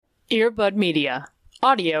Earbud Media.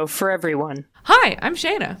 Audio for everyone. Hi, I'm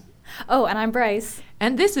Shayna. Oh, and I'm Bryce.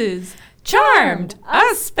 And this is Charmed, a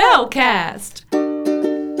Spellcast.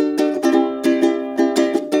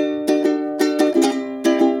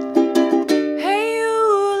 Hey,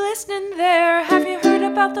 you listening there? Have you heard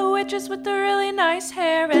about the witches with the really nice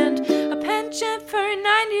hair and a penchant for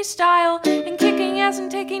 90s style and kicking ass and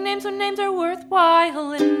taking names when names are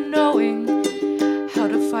worthwhile and knowing how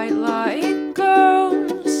to fight like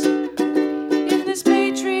girls in this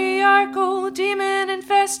patriarchal,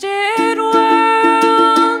 demon-infested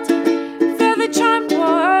world? They're the charmed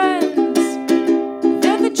ones.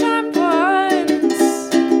 They're the charmed ones.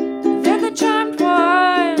 They're the charmed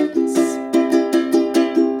ones.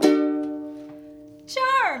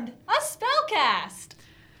 Charmed, a spellcast.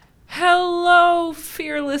 Hello,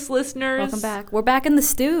 fearless listeners. Welcome back. We're back in the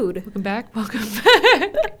stewed. Welcome back. Welcome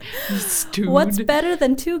back. Stewed. What's better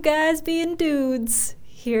than two guys being dudes?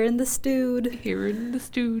 Here in the stewed. Here in the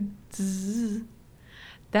stewed.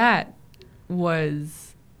 That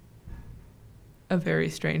was a very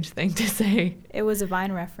strange thing to say. It was a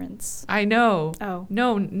Vine reference. I know. Oh.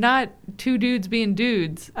 No, not two dudes being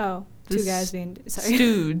dudes. Oh, The two guys being... Sorry.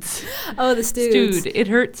 Steweds. Oh, the stewed. Stewed. It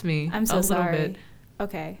hurts me. I'm so a little sorry. bit.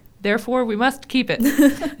 Okay. Therefore, we must keep it.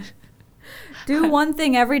 Do one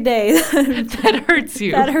thing every day That hurts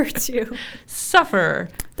you. that hurts you. Suffer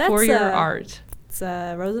for That's, your art. It's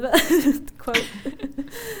a Roosevelt quote.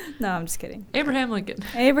 No, I'm just kidding. Abraham Lincoln.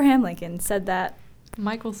 Abraham Lincoln said that.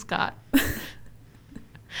 Michael Scott.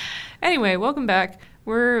 Anyway, welcome back.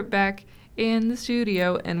 We're back in the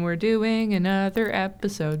studio, and we're doing another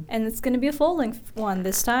episode. And it's going to be a full-length one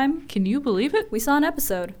this time. Can you believe it? We saw an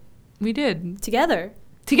episode We did. together.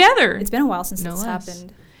 Together! It's been a while since No it's less.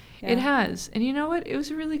 happened. It Yeah. has. And you know what? It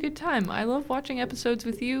was a really good time. I love watching episodes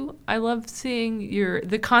with you. I love seeing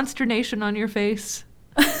the consternation on your face.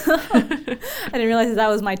 I didn't realize that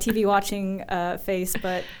was my TV watching face,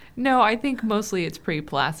 but No, I think mostly it's pretty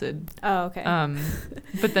placid. oh, okay.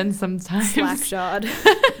 But then sometimes Slack-jawed.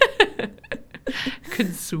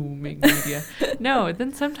 consuming media. No,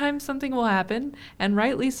 then sometimes something will happen, and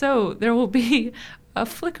rightly so. There will be a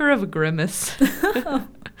flicker of a grimace.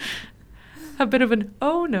 A bit of an,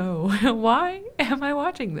 oh no, why am I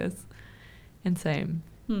watching this? And same.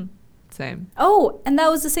 Same. Oh, and that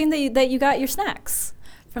was the same that you got your snacks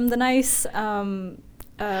from the nice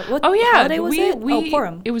what Oh yeah, holiday was it? Oh,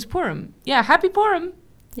 Purim. It was Purim. Yeah, happy Purim.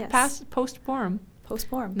 Yes. Post Purim. Post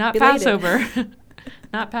Purim. Not Belated. Passover.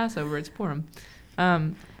 Not Passover, it's Purim.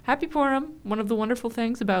 Happy Purim. One of the wonderful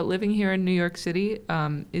things about living here in New York City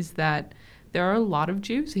is that there are a lot of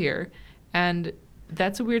Jews here. And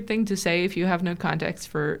that's a weird thing to say if you have no context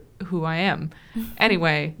for who I am.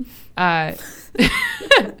 Anyway,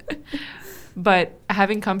 but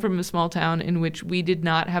having come from a small town in which we did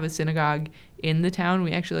not have a synagogue in the town,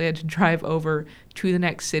 we actually had to drive over to the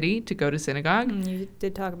next city to go to synagogue. You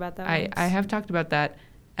did talk about that. I once. have talked about that.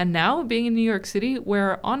 And now being in New York City,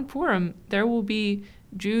 where on Purim there will be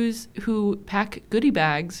Jews who pack goodie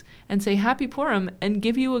bags and say Happy Purim and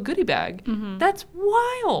give you a goodie bag. Mhm. That's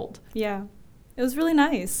wild. Yeah. It was really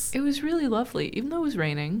nice. It was really lovely, even though it was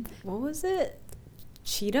raining. What was it?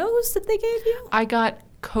 Cheetos that they gave you? I got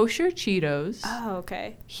kosher Cheetos, Oh,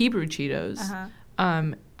 okay. Hebrew Cheetos.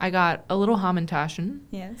 Uh-huh. I got a little hamantaschen,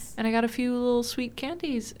 Yes. and I got a few little sweet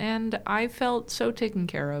candies, and I felt so taken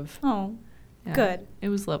care of. Oh, Yeah, good. It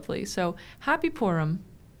was lovely. So happy Purim,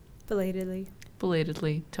 Belatedly.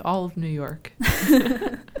 belatedly, to all of New York.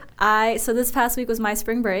 So this past week was my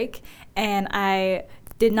spring break, and I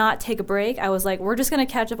did not take a break. I was like, we're just going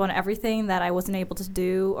to catch up on everything that I wasn't able to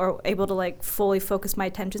do or able to like fully focus my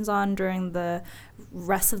attentions on during the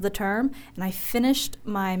rest of the term. And I finished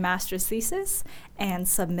my master's thesis and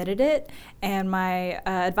submitted it. And my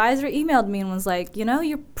advisor emailed me and was like, you know,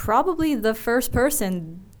 you're probably the first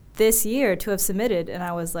person this year to have submitted. And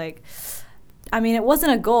I was like, I mean, it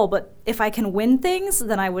wasn't a goal, but if I can win things,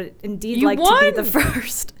 then I would indeed You like to won! be the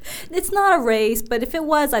first. It's not a race, but if it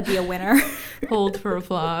was, I'd be a winner. Hold for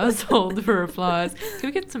applause. Hold for applause. Can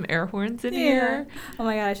we get some air horns in here? Oh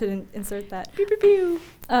my god, I should insert that. Pew, pew, pew.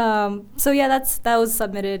 So yeah, that was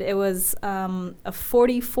submitted. It was a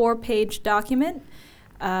 44-page document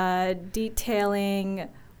detailing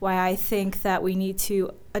why I think that we need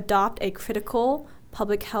to adopt a critical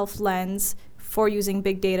public health lens for using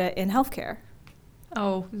big data in healthcare.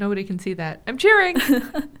 Oh, nobody can see that. I'm cheering.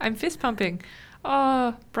 I'm fist pumping.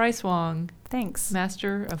 Oh, Bryce Wong, Thanks.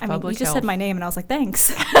 Master of I mean, Public you just Health. said my name, and I was like, thanks.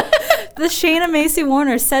 The Shayna Macy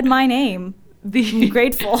Warner said my name. I'm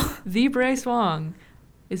grateful. The Bryce Wong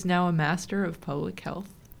is now a Master of Public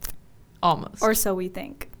Health. Almost. Or so we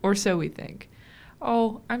think. Or so we think.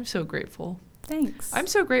 Oh, I'm so grateful. Thanks. I'm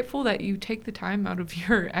so grateful that you take the time out of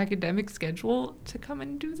your academic schedule to come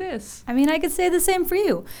and do this. I mean, I could say the same for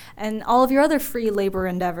you and all of your other free labor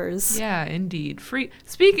endeavors. Yeah, indeed.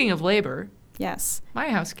 Speaking of labor, Yes. my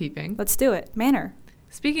housekeeping. Let's do it. Manor.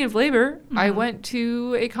 Speaking of labor, I went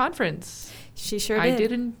to a conference. She sure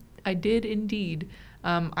did. I did indeed.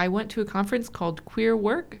 I went to a conference called Queer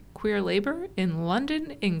Work, Queer Labor in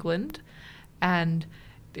London, England. And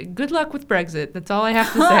good luck with Brexit. That's all I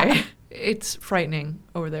have to say. It's frightening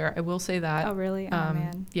over there. I will say that. Oh, really? Oh,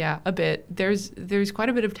 man. Yeah, a bit. There's quite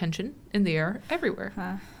a bit of tension in the air everywhere.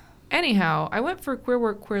 Huh. Anyhow, I went for Queer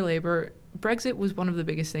Work, Queer Labor. Brexit was one of the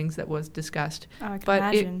biggest things that was discussed. Oh, I can but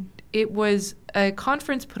imagine. it was a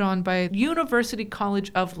conference put on by University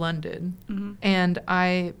College of London. Mm-hmm. And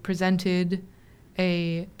I presented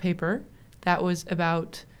a paper that was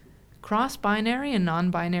about cross-binary and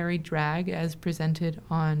non-binary drag as presented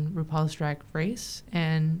on RuPaul's Drag Race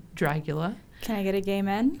and Dragula. Can I get a gay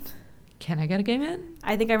man? Can I get a gay man?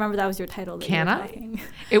 I think I remember that was your title. That Can you were I?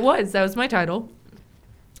 talking. That was my title.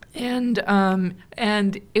 And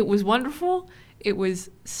it was wonderful. It was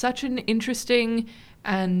such an interesting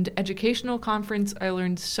and educational conference. I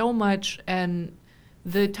learned so much, and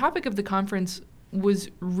the topic of the conference was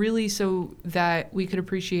really so that we could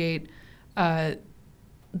appreciate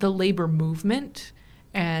the labor movement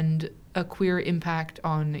and a queer impact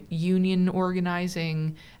on union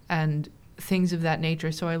organizing and things of that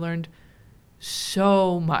nature. So I learned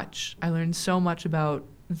so much. I learned so much about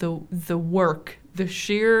the work, the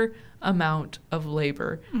sheer amount of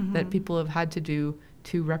labor that people have had to do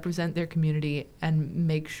to represent their community and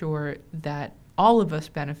make sure that all of us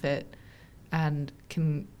benefit and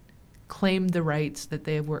can claim the rights that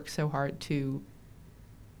they have worked so hard to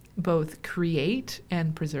both create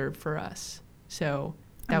and preserve for us. So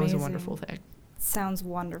that was a wonderful thing. Sounds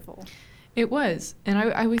wonderful. It was. And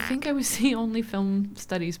I would think I was the only film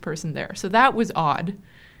studies person there. So that was odd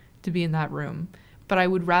to be in that room. But I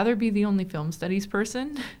would rather be the only film studies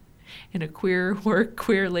person in a queer work,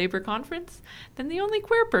 queer labor conference than the only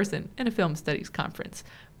queer person in a film studies conference.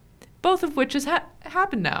 Both of which has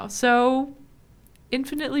happened now. So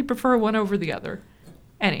infinitely prefer one over the other.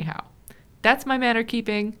 Anyhow, that's my manner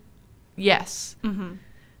keeping. Yes. Mm-hmm.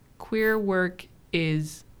 Queer work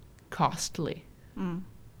is costly.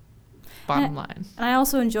 Bottom line. And I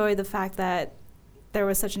also enjoy the fact that there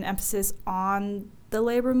was such an emphasis on the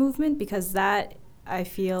labor movement, because that, I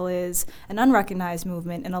feel, is an unrecognized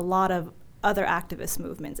movement in a lot of other activist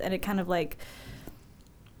movements. And it kind of like,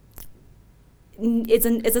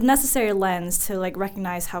 it's a necessary lens to like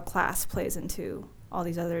recognize how class plays into all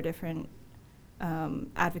these other different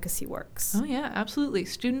advocacy works. Oh yeah, absolutely.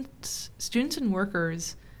 Students and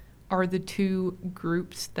workers are the two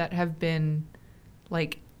groups that have been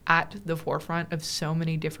like at the forefront of so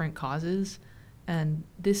many different causes, and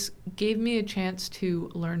this gave me a chance to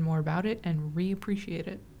learn more about it and reappreciate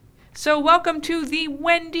it. So welcome to the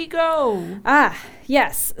Wendigo.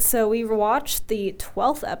 Yes. So we watched the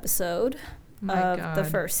 12th episode of the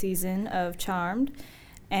first season of Charmed,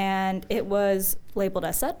 and it was labeled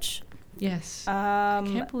as such. Yes. I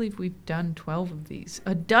can't believe we've done 12 of these.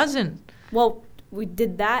 A dozen. Well, we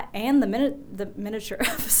did that and the miniature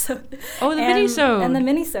episode. Oh, the minisode. And the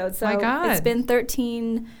minisode. So my God. It's been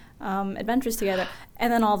 13 adventures together.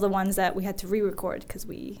 And then all the ones that we had to re-record because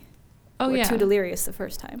we were too delirious the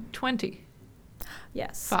first time. 20.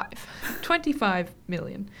 Yes. 25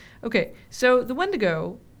 million. Okay, so The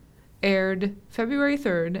Wendigo aired February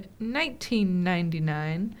 3rd,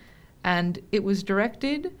 1999, and it was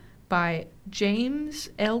directed by James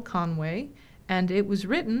L. Conway, and it was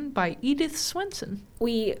written by Edith Swenson.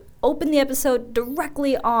 We opened the episode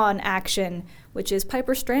directly on action, which is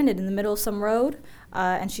Piper stranded in the middle of some road,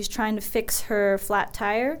 and she's trying to fix her flat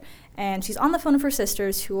tire, and she's on the phone with her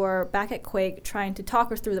sisters who are back at Quake trying to talk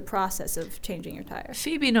her through the process of changing your tire.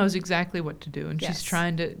 Phoebe knows exactly what to do, and she's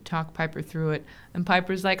trying to talk Piper through it, and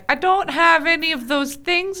Piper's like, I don't have any of those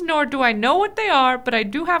things, nor do I know what they are, but I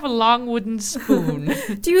do have a long wooden spoon.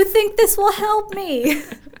 Do you think this will help me?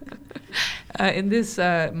 In this,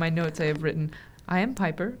 my notes I have written, I am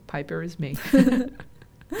Piper, Piper is me.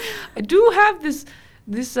 I do have this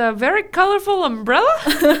very colorful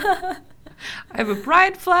umbrella. I have a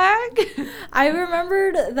pride flag. I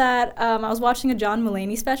remembered that I was watching a John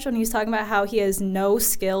Mulaney special, and he was talking about how he has no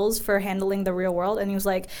skills for handling the real world. And he was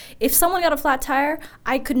like, if someone got a flat tire,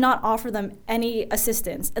 I could not offer them any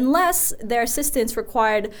assistance unless their assistance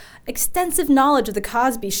required extensive knowledge of the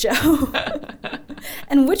Cosby Show.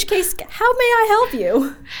 In which case, how may I help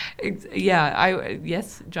you? Yeah,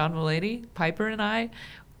 yes, John Mulaney, Piper, and I,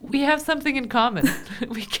 we have something in common.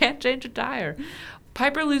 We can't change a tire.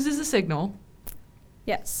 Piper loses a signal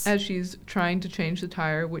Yes. as she's trying to change the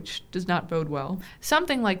tire, which does not bode well.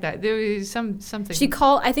 Something like that. There is something.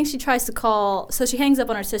 I think she tries to call, so she hangs up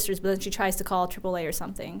on her sisters, but then she tries to call AAA or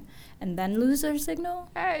something, and then loses her signal?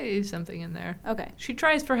 Hey, something in there. Okay. She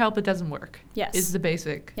tries for help, it doesn't work. Yes. Is the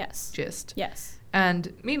basic Yes. gist. Yes.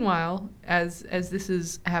 And meanwhile, as this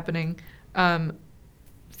is happening,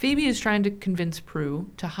 Phoebe is trying to convince Prue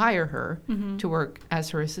to hire her to work as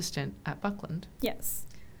her assistant at Buckland. Yes.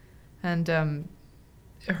 And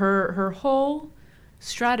her whole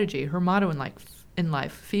strategy, her motto in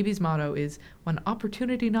life, Phoebe's motto is, when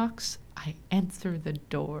opportunity knocks, I answer the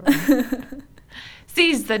door.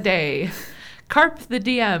 Seize the day. Carp the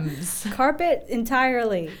DMs. Carpet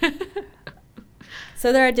entirely.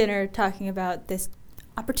 So they're at dinner talking about this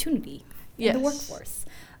opportunity in the workforce.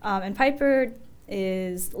 And Piper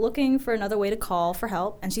is looking for another way to call for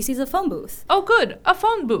help, and she sees a phone booth. Oh, good. A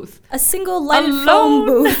phone booth. A single lighted A phone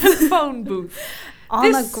lone booth phone booth.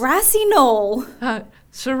 on a grassy knoll.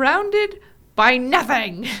 Surrounded by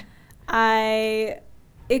nothing.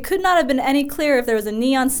 It could not have been any clearer if there was a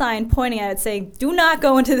neon sign pointing at it saying, "Do not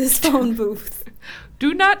go into this phone booth."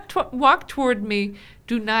 Do not walk toward me.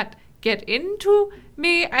 Do not get into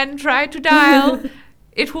me and try to dial.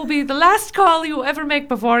 It will be the last call you ever make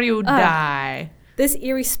before you die. This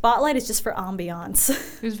eerie spotlight is just for ambiance.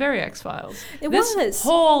 It was very X-Files. Was. This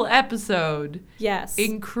whole episode, Yes.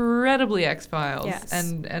 incredibly X-Files. Yes.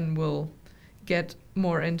 And we'll get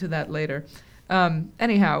more into that later.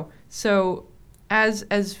 Anyhow, so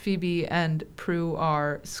as Phoebe and Prue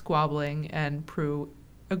are squabbling and Prue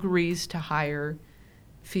agrees to hire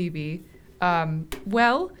Phoebe,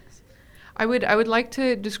 well, I would like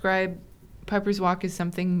to describe Piper's Walk as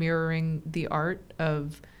something mirroring the art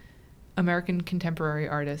of American contemporary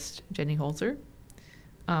artist Jenny Holzer,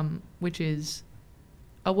 which is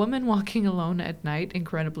a woman walking alone at night,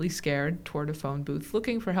 incredibly scared, toward a phone booth,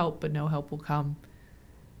 looking for help, but no help will come.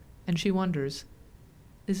 And she wonders,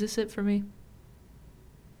 is this it for me?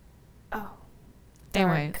 Oh.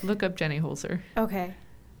 Anyway, Dark. look up Jenny Holzer. Okay.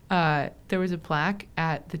 There was a plaque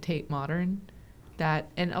at the Tate Modern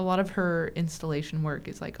and a lot of her installation work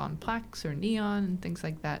is like on plaques or neon and things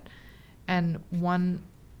like that. And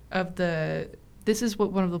this is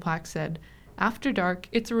what one of the plaques said: "After dark,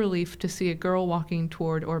 it's a relief to see a girl walking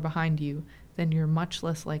toward or behind you, then you're much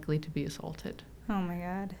less likely to be assaulted." Oh my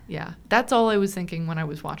God. Yeah, that's all I was thinking when I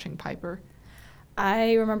was watching Piper.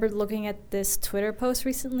 I remembered looking at this Twitter post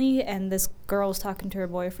recently, and this girl was talking to her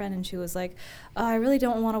boyfriend, and she was like, I really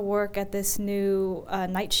don't want to work at this new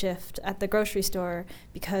night shift at the grocery store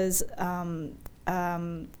because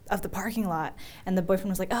of the parking lot. And the boyfriend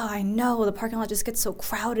was like, oh, I know, the parking lot just gets so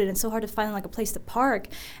crowded and so hard to find like a place to park.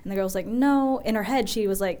 And the girl was like, no. In her head, she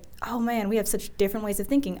was like, oh man, we have such different ways of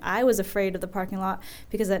thinking. I was afraid of the parking lot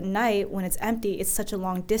because at night when it's empty, it's such a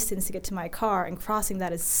long distance to get to my car, and crossing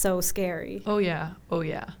that is so scary. Oh yeah.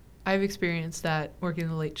 I've experienced that working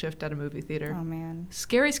the late shift at a movie theater. Oh man.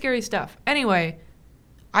 Scary, scary stuff. Anyway,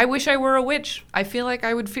 I wish I were a witch. I feel like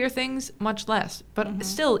I would fear things much less. But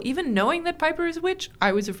still, even knowing that Piper is a witch,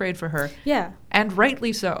 I was afraid for her. Yeah. And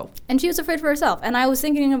rightly so. And she was afraid for herself. And I was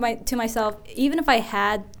thinking to myself, even if I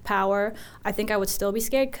had power, I think I would still be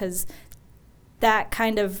scared, because that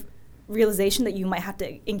kind of realization that you might have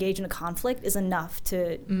to engage in a conflict is enough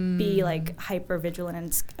to be like hyper vigilant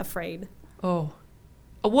and afraid. Oh,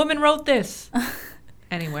 a woman wrote this.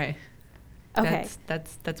 Anyway. Okay.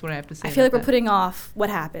 That's what I have to say. I feel like about we're putting off what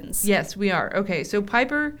happens. Yes, we are. Okay, so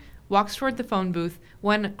Piper walks toward the phone booth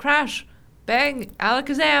when crash, bang,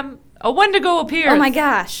 alakazam, a Wendigo appears. Oh my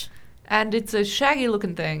gosh. And it's a shaggy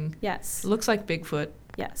looking thing. Yes. It looks like Bigfoot.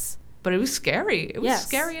 Yes. But it was scary. It was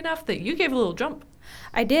scary enough that you gave a little jump.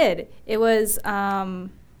 I did. It was, I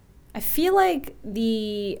feel like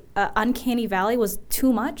the Uncanny Valley was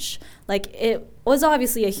too much. Like, it was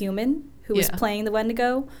obviously a human who was playing the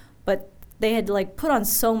Wendigo, but they had like put on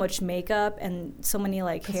so much makeup and so many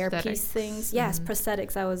like hairpiece things. Yes,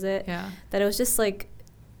 prosthetics, that was it. Yeah. That it was just like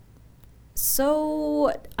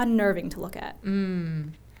so unnerving to look at.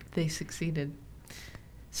 They succeeded.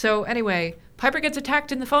 So anyway, Piper gets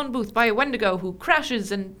attacked in the phone booth by a Wendigo who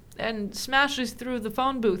crashes and smashes through the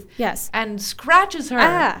phone booth. Yes. And scratches her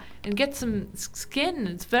and gets some skin.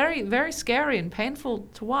 It's very, very scary and painful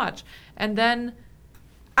to watch. And then,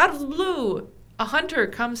 out of the blue, a hunter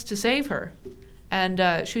comes to save her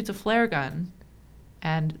and shoots a flare gun.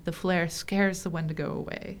 And the flare scares the Wendigo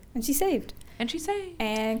away. And she saved. And she saved.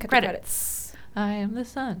 And credits. I am the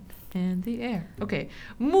sun in the air. Okay.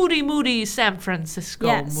 Moody, moody San Francisco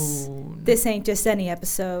Yes. moon. This ain't just any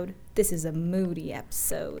episode. This is a moody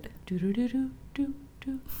episode. Do do do do do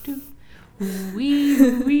do do.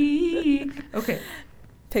 Wee wee. Okay.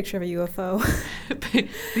 Picture of a UFO. The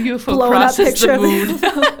UFO Blown up crosses picture the of moon.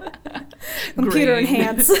 the Computer Grain.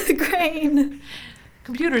 enhanced. Grain.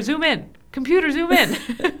 Computer, zoom in. Computer, zoom in.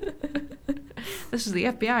 This is the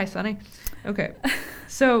FBI, Sonny. Okay.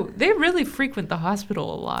 So they really frequent the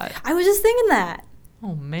hospital a lot. I was just thinking that.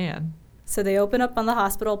 Oh, man. So they open up on the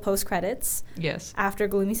hospital post-credits Yes. after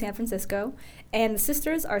gloomy San Francisco, and the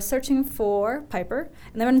sisters are searching for Piper,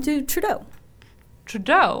 and they run into Trudeau.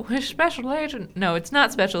 Trudeau, his special agent. No, it's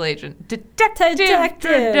not special agent. Detective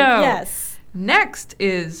Trudeau. Yes. Next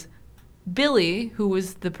is Billy, who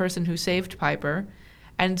was the person who saved Piper,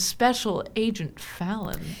 and Special Agent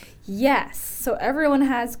Fallon. Yes. So everyone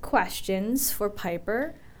has questions for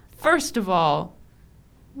Piper. First of all,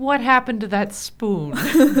 what happened to that spoon?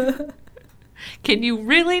 Can you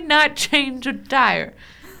really not change a tire?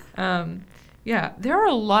 Yeah, there are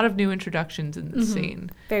a lot of new introductions in this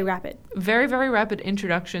scene. Very rapid. Very, very rapid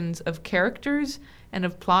introductions of characters and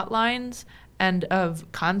of plot lines and of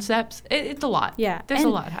concepts. It's a lot. Yeah. There's a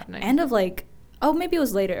and- lot happening. And of like, oh, maybe it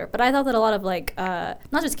was later, but I thought that a lot of like, not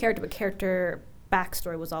just character, but character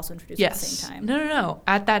backstory was also introduced at the Yes. same time. No.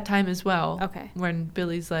 At that time as well. Okay. When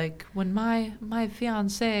Billy's like, when my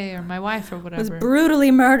fiancé or my wife or Was whatever,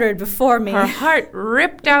 brutally murdered before me. her heart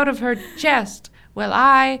ripped out of her chest. Well,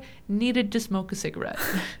 I needed to smoke a cigarette.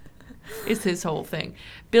 Is his whole thing.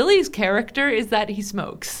 Billy's character is that he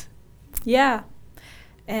smokes. Yeah.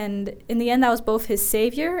 And in the end, that was both his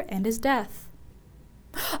savior and his death.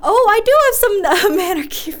 Oh, I do have some manner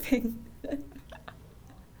keeping.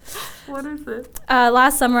 What is it?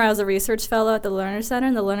 Last summer, I was a research fellow at the Lerner Center,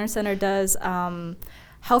 and the Lerner Center does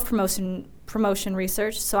health promotion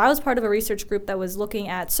research. So I was part of a research group that was looking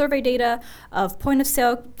at survey data of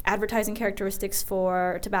point-of-sale advertising characteristics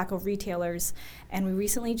for tobacco retailers, and we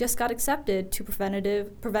recently just got accepted to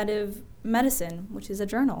Preventive Medicine, which is a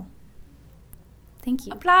journal. Thank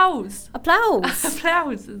you. Applause. Applause.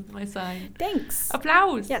 Applause is my sign. Thanks.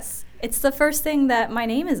 Applause. Yes, it's the first thing that my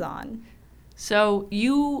name is on. So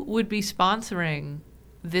you would be sponsoring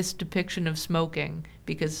this depiction of smoking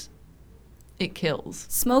because it kills.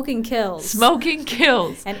 Smoking kills. Smoking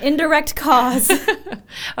kills. An indirect cause.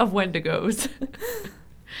 Of Wendigos.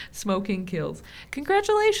 Smoking kills.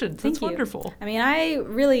 Congratulations. Thank That's you. wonderful. I mean, I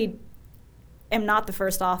really am not the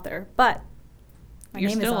first author, but my You're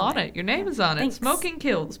name still is on it. Your name is on Thanks. it. Smoking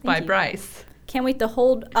Kills Thank by you. Bryce. Can't wait to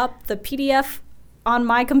hold up the PDF on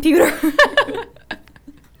my computer.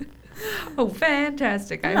 Oh,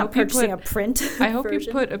 fantastic. I'm I not hope you purchasing put a print I hope you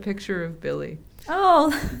version. put a picture of Billy.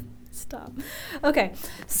 Oh, stop. Okay,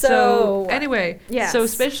 so anyway, yes. so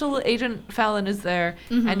Special Agent Fallon is there,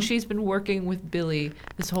 Mhm. and she's been working with Billy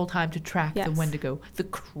this whole time to track the Yes. Wendigo, the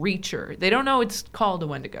creature. They don't know it's called a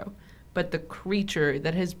Wendigo, but the creature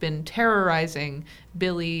that has been terrorizing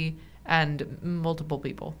Billy and multiple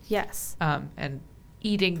people, Yes. and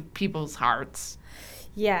eating people's hearts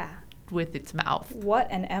Yeah. with its mouth. What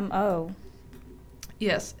an MO.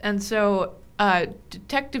 Yes, and so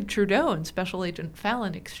Detective Trudeau and Special Agent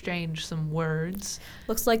Fallon exchange some words.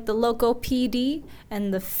 Looks like the local PD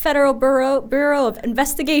and the Federal Bureau of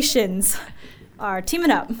Investigations are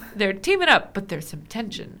teaming up. They're teaming up, but there's some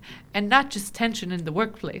tension. And not just tension in the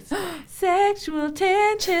workplace. Sexual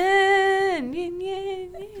tension. Yeah, yeah,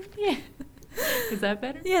 yeah, yeah. Is that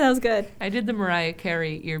better? Yeah, that was good. I did the Mariah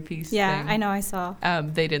Carey earpiece Yeah, thing. I know, I saw.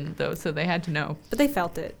 They didn't, though, so they had to know. But they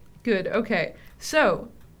felt it. Good, okay. So,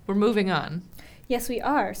 we're moving on. Yes, we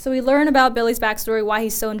are. So we learn about Billy's backstory, why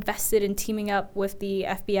he's so invested in teaming up with the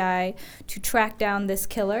FBI to track down this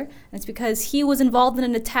killer. And it's because he was involved in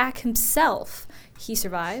an attack himself. He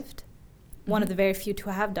survived, one of the very few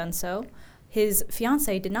to have done so. His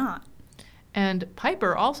fiancée did not. And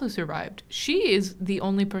Piper also survived. She is the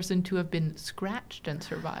only person to have been scratched and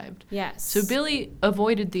survived. Yes. So Billy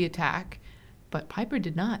avoided the attack, but Piper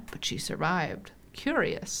did not, but she survived.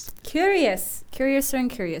 Curious. Curiouser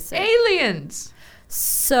and curiouser. Aliens!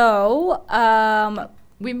 So,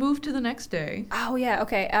 We move to the next day. oh yeah,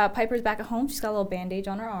 okay. Piper's back at home. She's got a little bandage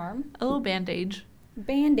on her arm. A little bandage.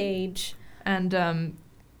 Bandage.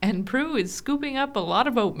 And Prue is scooping up a lot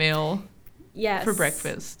of oatmeal Yes. for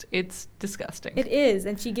breakfast. It's disgusting. It is,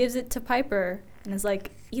 and she gives it to Piper and is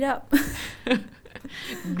like, eat up.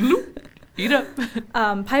 Gloop. Eat up.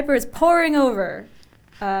 Piper is poring over.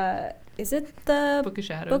 Is it the Book of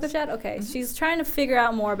Shadows. Book of Shadows? Okay, Mhm. she's trying to figure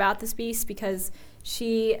out more about this beast because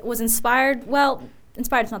she was inspired. Well,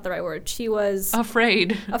 inspired's not the right word. She was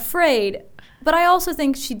Afraid. afraid. But I also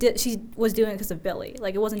think she was doing it because of Billy.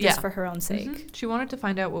 Like, it wasn't just Yeah. for her own sake. Mhm. She wanted to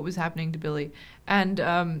find out what was happening to Billy. And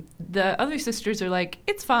the other sisters are like,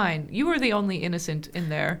 it's fine. You were the only innocent in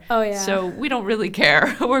there. Oh, yeah. So we don't really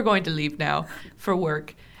care. We're going to leave now for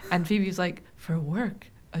work. And Phoebe's like, for work?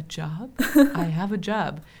 A job? I have a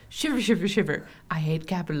job. Shiver, shiver, shiver. I hate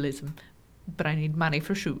capitalism, but I need money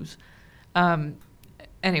for shoes.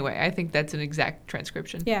 Anyway, I think that's an exact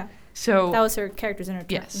transcription. Yeah. So That was her character's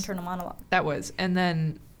Yes. internal monologue. that was. And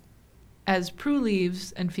then as Prue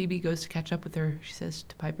leaves and Phoebe goes to catch up with her, she says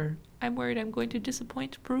to Piper, I'm worried I'm going to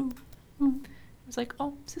disappoint Prue. Oh. It's like,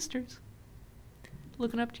 oh, sisters.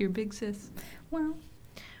 Looking up to your big sis. Well,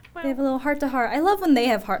 Well, they have a little heart-to-heart. I love when they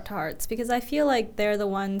have heart-to-hearts because I feel like they're the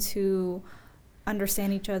ones who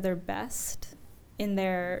understand each other best in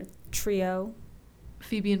their trio.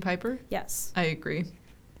 Phoebe and Piper? Yes. I agree.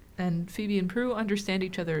 And Phoebe and Prue understand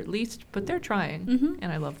each other at least, but they're trying. Mhm.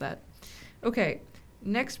 And I love that. Okay,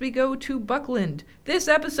 next we go to Buckland. This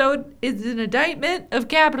episode is an indictment of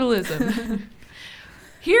capitalism.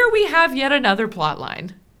 Here we have yet another plot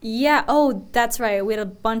line. Yeah. Oh, that's right. We had a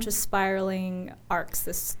bunch of spiraling arcs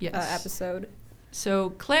this Yes. episode.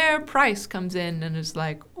 So Claire Price comes in and is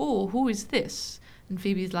like, oh, who is this? And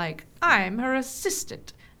Phoebe's like, I'm her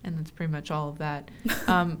assistant. And that's pretty much all of that.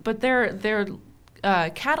 But they're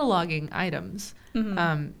cataloging items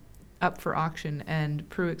up for auction. And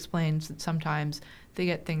Prue explains that sometimes they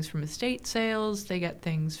get things from estate sales. They get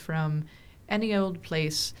things from any old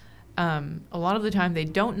place. A lot of the time they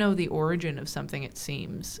don't know the origin of something, it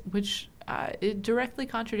seems, which it directly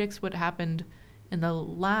contradicts what happened in the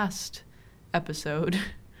last episode.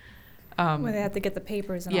 When they had to get the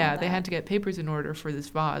papers and all Yeah, that. they had to get papers in order for this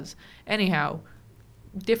vase. Anyhow,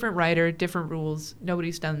 different writer, different rules.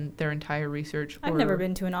 Nobody's done their entire research I've or never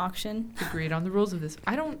been to an auction. agreed on the rules of this.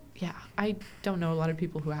 I don't know a lot of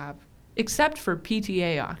people who have, except for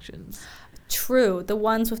PTA auctions. True. The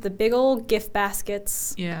ones with the big old gift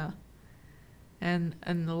baskets. Yeah. And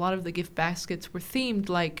a lot of the gift baskets were themed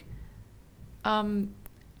like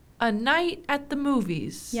a night at the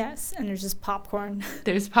movies. Yes, and there's just popcorn.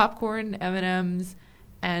 There's popcorn, M&Ms,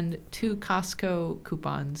 and 2 Costco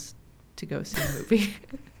coupons to go see a movie.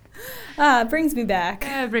 It brings me back.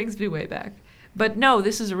 It brings me way back. But no,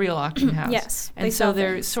 this is a real auction house. Yes, And they so sell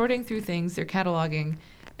they're things. sorting through things, they're cataloging,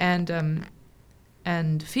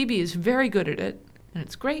 and Phoebe is very good at it, and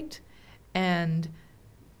it's great. And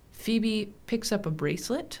Phoebe picks up a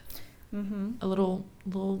bracelet, a little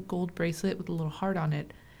gold bracelet with a little heart on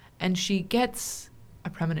it, and she gets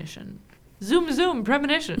a premonition. Zoom, zoom,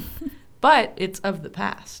 premonition. But it's of the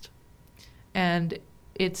past. And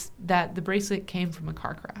it's that the bracelet came from a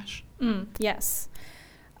car crash. Yes.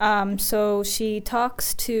 So she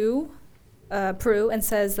talks to Prue and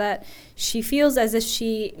says that she feels as if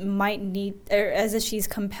she might need, or as if she's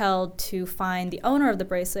compelled to find the owner of the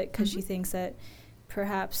bracelet because she thinks that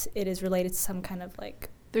perhaps it is related to some kind of like.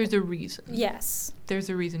 There's a reason. Yes. There's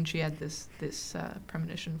a reason she had this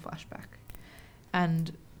premonition flashback.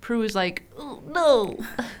 And Prue is like, oh, no.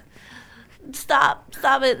 Stop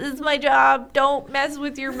it. This is my job. Don't mess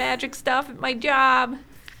with your magic stuff at my job.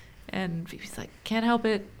 And Phoebe's like, can't help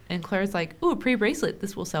it. And Claire's like, ooh, a pretty bracelet.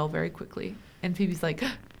 This will sell very quickly. And Phoebe's like,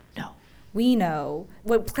 no. We know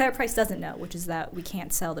what Claire Price doesn't know, which is that we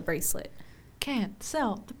can't sell the bracelet. Can't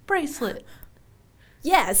sell the bracelet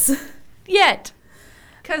Yes. yet.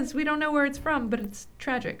 Because we don't know where it's from, but it's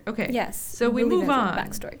tragic. Okay. Yes. So we We'll leave move that as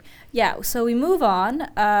a on. Backstory. Yeah. So we move on.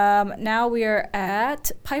 Now we are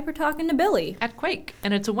at Piper talking to Billy. At Quake.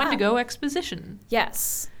 And it's a Wendigo exposition.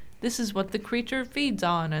 Yes. This is what the creature feeds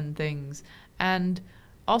on and things. And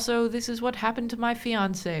also, this is what happened to my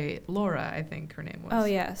fiance, Laura, I think her name was. Oh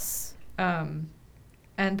yes. And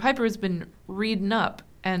Piper has been reading up.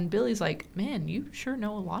 And Billy's like, man, you sure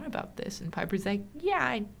know a lot about this. And Piper's like, yeah,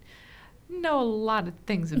 I know a lot of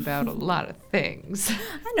things about a lot of things.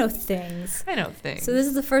 I know things. I know things. So this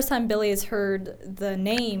is the first time Billy has heard the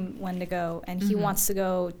name Wendigo, and he wants to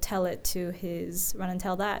go tell it to his run and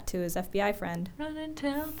tell that to his FBI friend. Run and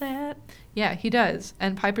tell that. Yeah, he does.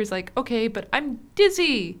 And Piper's like, okay, but I'm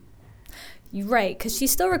dizzy. You're right, because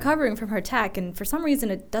she's still recovering from her attack, and for some reason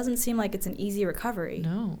it doesn't seem like it's an easy recovery.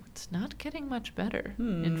 No, it's not getting much better.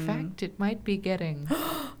 In fact, it might be getting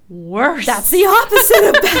worse. That's the opposite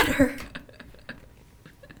of better.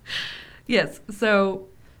 Yes, so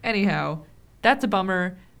anyhow, that's a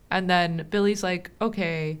bummer. And then Billy's like,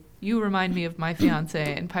 okay, you remind me of my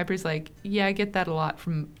fiance. And Piper's like, yeah, I get that a lot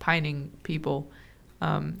from pining people.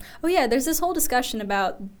 Oh yeah, there's this whole discussion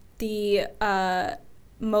about the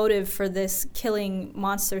motive for this killing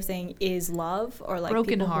monster thing is love, or like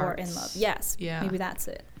Broken people hearts. who are in love. Yes. Yeah. Maybe that's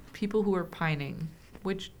it. People who are pining,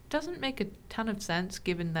 which doesn't make a ton of sense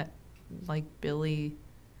given that, like, Billy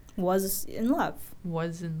Was in love.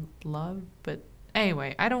 was in love. But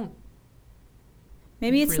anyway, I don't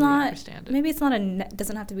Maybe it's really not. understand it. Maybe it's not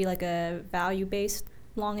doesn't have to be like a value-based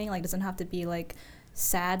longing. Like, doesn't have to be like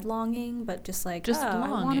sad longing, but just like, Just I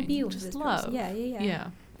want to longing, be with just this love. person. Yeah.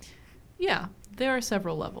 Yeah, there are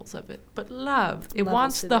several levels of it. But love, it Levels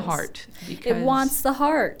wants to the this. heart. It Because wants the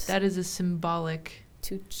heart that is a symbolic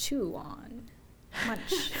to chew on,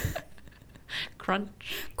 munch,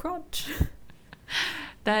 crunch. crunch.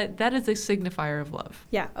 That is a signifier of love.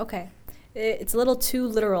 Yeah. Okay. It's a little too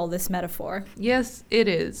literal, this metaphor. Yes, it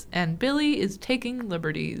is. And Billy is taking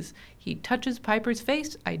liberties. He touches Piper's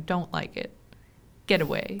face. I don't like it. Get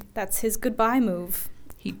away. That's his goodbye move.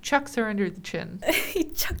 He chucks her under the chin. He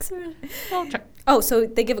chucks her. Well, chuck. Oh, so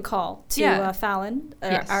they give a call to Yeah. Fallon,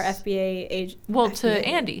 Yes. our FBA agent. Well, to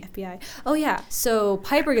Andy. FBI. Oh, yeah. So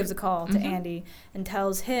Piper gives a call to Mhm. Andy and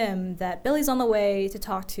tells him that Billy's on the way to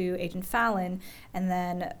talk to Agent Fallon. And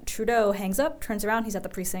then Trudeau hangs up, turns around, he's at the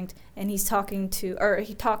precinct, and he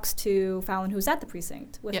talks to Fallon, who's at the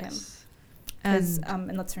precinct with him. Yes.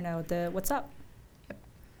 And lets her know what's up.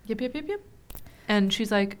 Yep. And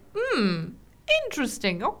she's like,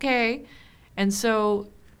 interesting, okay. And so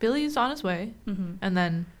Billy is on his way, Mm-hmm. and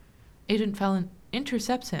then Agent Fallon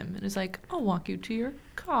intercepts him and is like, I'll walk you to your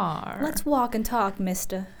car. Let's walk and talk,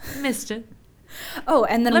 mister. Mister. Oh,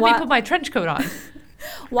 and then Let me put my trench coat on.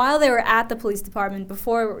 while they were at the police department,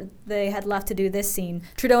 before they had left to do this scene,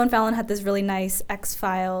 Trudeau and Fallon had this really nice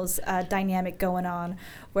X-Files dynamic going on,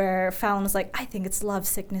 where Fallon was like, I think it's love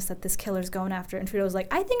sickness that this killer's going after. And Trudeau was like,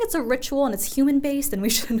 I think it's a ritual and it's human-based and we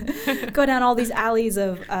should go down all these alleys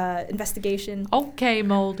of investigation. Okay,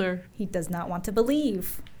 Mulder. He does not want to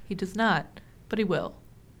believe. He does not, but he will.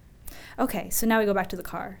 Okay, so now we go back to the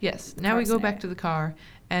car. Yes, now Car we go back scenario. to the car,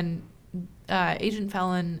 and Agent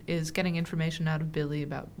Fallon is getting information out of Billy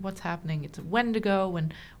about what's happening. It's a Wendigo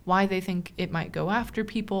and why they think it might go after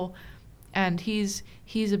people. And he's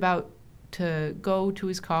about to go to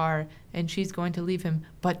his car, and she's going to leave him.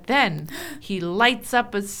 But then he lights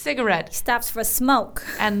up a He cigarette, stops for a smoke.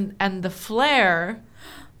 and the flare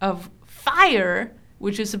of fire,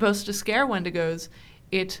 which is supposed to scare Wendigos,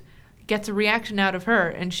 it gets a reaction out of her,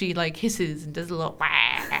 and she like hisses and does a little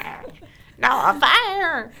no, a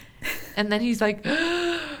fire. And then he's like,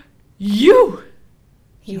 you're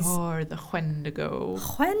the Wendigo.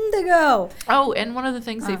 Wendigo! Oh, and one of the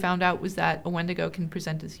things they found out was that a Wendigo can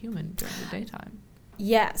present as human during the daytime.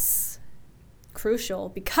 Yes. Crucial,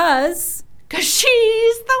 because 'Cause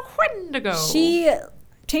she's the Wendigo. she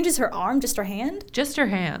changes her arm, just her hand. Just her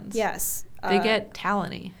hands. Yes. They get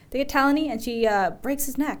talony. They get Talony, and she breaks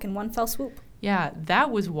his neck in one fell swoop. Yeah, that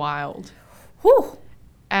was wild. Whew!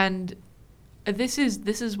 And this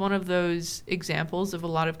is one of those examples of a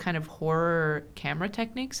lot of kind of horror camera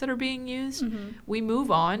techniques that are being used. Mm-hmm. We move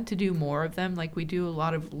on to do more of them. Like, we do a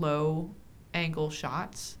lot of low angle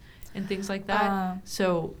shots and things like that.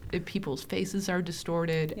 So people's faces are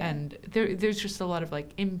distorted, Yeah. and there's just a lot of like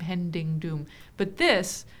impending doom. But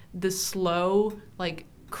the slow like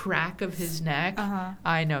crack of his neck,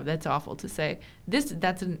 I know that's awful to say. That's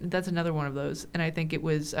another one of those, and I think it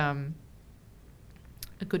was a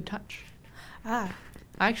good touch. I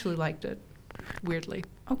actually liked it. Weirdly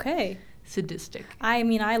Okay. sadistic. I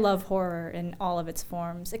mean, I love horror in all of its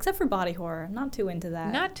forms, except for body horror. I'm not too into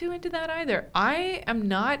that. Not too into that either. I am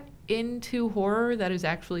not into horror that is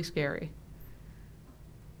actually scary.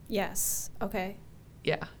 Yes. Okay.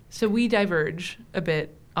 Yeah. So we diverge a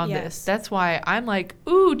bit on Yes. this. That's why I'm like,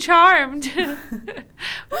 ooh, Charmed. Ooh.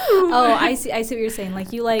 Oh, I see what you're saying.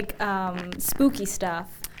 Like, you like spooky stuff,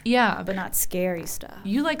 Yeah. but not scary stuff.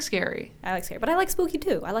 You like scary. I like scary, but I like spooky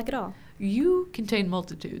too. I like it all. You contain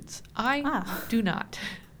multitudes. I do not.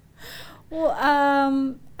 Well,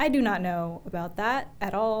 I do not know about that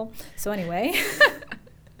at all. So anyway.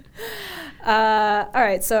 All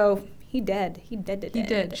right, so he dead. He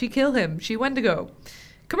did. She killed him. She went to go.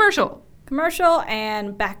 Commercial. Commercial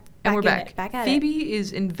and back And we're in back. it. Back at it. Phoebe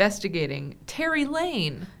is investigating Terry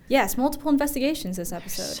Lane. Yes, multiple investigations this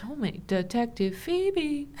episode. So many. Detective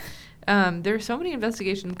Phoebe. There are so many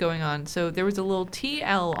investigations going on. So there was a little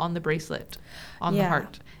TL on the bracelet on the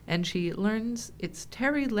heart. And she learns it's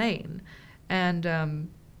Terry Lane. And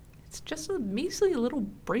it's just a measly little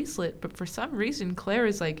bracelet. But for some reason, Claire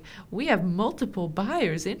is like, we have multiple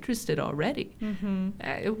buyers interested already.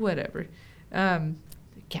 Mm-hmm. Whatever.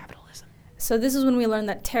 Capitalism. So this is when we learned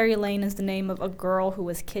that Terry Lane is the name of a girl who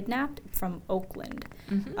was kidnapped from Oakland.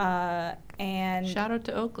 And Shout out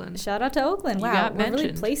to Oakland. shout out to Oakland. You Wow, got we're really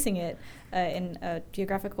mentioned. placing it in a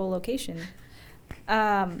geographical location.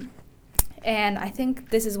 And I think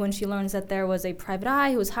this is when she learns that there was a private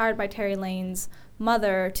eye who was hired by Terry Lane's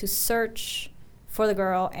mother to search for the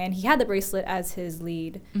girl, and he had the bracelet as his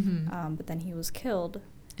lead, but then he was killed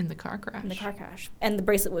In the car crash. in the car crash. And the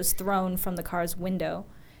bracelet was thrown from the car's window.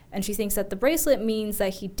 And she thinks that the bracelet means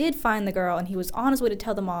that he did find the girl and he was on his way to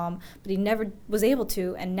tell the mom, but he never was able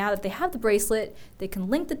to. And now that they have the bracelet, they can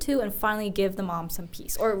link the two and finally give the mom some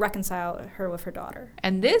peace or reconcile her with her daughter.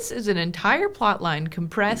 And this is an entire plot line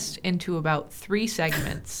compressed into about 3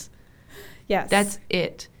 segments. Yes. That's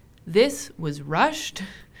it. This was rushed.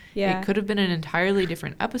 yeah. It could have been an entirely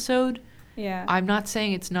different episode. Yeah. I'm not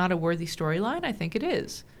saying it's not a worthy storyline. I think it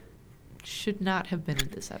is. Should not have been in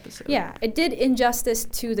this episode. Yeah, it did injustice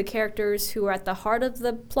to the characters who are at the heart of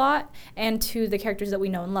the plot and to the characters that we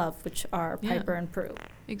know and love, which are Yeah. Piper and Prue.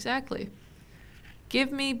 Exactly.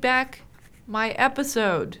 Give me back my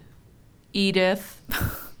episode, Edith.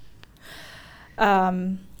 All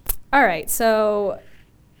right, so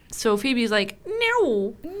So Phoebe's like,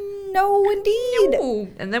 no, no, indeed. no.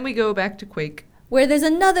 And then we go back to Quake. Where there's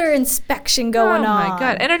another inspection going on. Oh my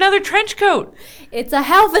god. And another trench coat. It's a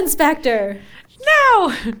health inspector.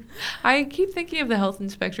 No. I keep thinking of the health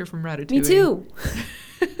inspector from Ratatouille. Me too.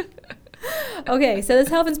 Okay, so this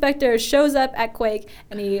health inspector shows up at Quake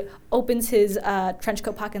and he opens his trench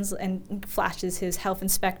coat pockets and flashes his health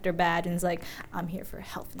inspector badge and is like, I'm here for a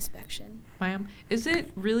health inspection. Ma'am, is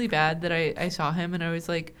it really bad that I saw him and I was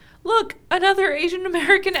like, look, another Asian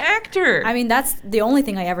American actor? I mean, that's the only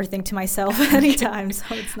thing I ever think to myself anytime, so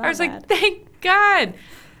it's not I was bad. like, thank God.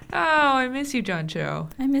 Oh, I miss you, John Cho.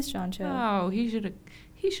 I miss John Cho. Oh, he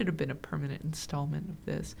should have been a permanent installment of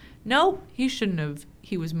this. No, he shouldn't have.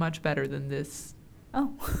 He was much better than this.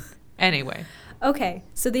 Oh. Anyway, Okay,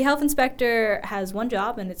 so the health inspector has one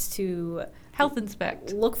job, and it's to health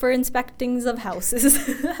inspect. look for inspectings of houses.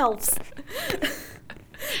 Helps.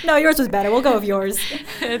 No, yours was better. We'll go with yours.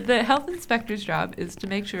 The health inspector's job is to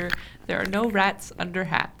make sure there are no rats under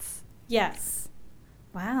hats. Yes.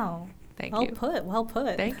 Wow. Thank Well you. put. Well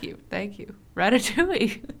put. Thank you. Thank you.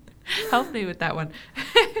 Ratatouille. Help me with that one.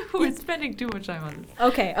 We're spending too much time on this.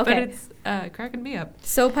 Okay, But okay. it's cracking me up.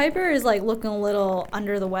 So Piper is like looking a little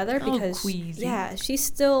under the weather Oh, because queasy. yeah,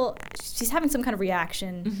 she's having some kind of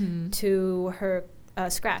reaction to her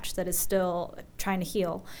scratch that is still trying to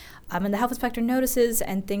heal. And the health inspector notices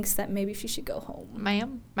and thinks that maybe she should go home.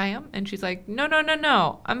 Ma'am. And she's like,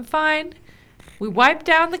 no. I'm fine. We wipe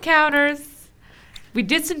down the counters. We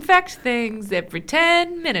disinfect things every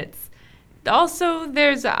 10 minutes. Also,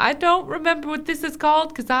 I don't remember what this is called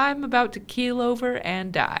because I'm about to keel over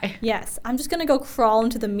and die. Yes, I'm just gonna go crawl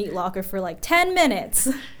into the meat locker for like 10 minutes.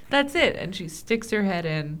 That's it. And she sticks her head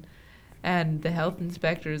in, and the health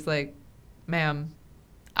inspector is like, ma'am,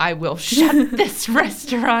 I will shut this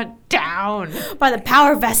restaurant down. By the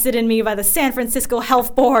power vested in me by the San Francisco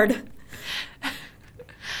Health Board.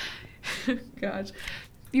 Gosh.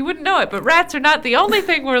 You wouldn't know it, but rats are not the only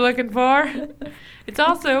thing we're looking for. It's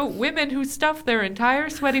also women who stuff their entire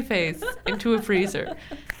sweaty face into a freezer.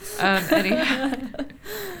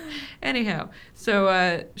 Anyhow,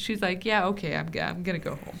 so she's like, yeah, okay, I'm going to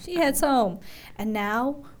go home. She heads home. And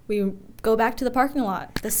now we go back to the parking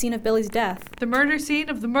lot, the scene of Billy's death. The murder scene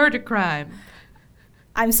of the murder crime.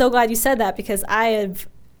 I'm so glad you said that because I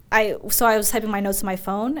was typing my notes on my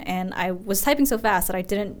phone and I was typing so fast that I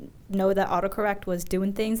didn't know that autocorrect was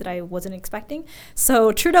doing things that I wasn't expecting.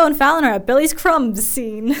 So Trudeau and Fallon are at Billy's Crumbs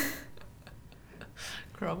scene.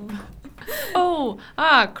 Crumb.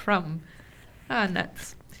 Crumb.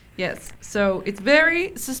 Nuts. Yes, so it's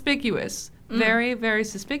very suspicious. Very, very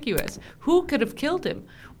suspicious. Who could have killed him?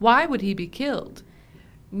 Why would he be killed?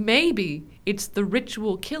 Maybe it's the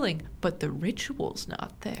ritual killing, but the ritual's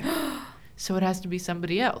not there. So it has to be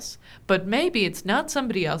somebody else. But maybe it's not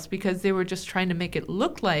somebody else because they were just trying to make it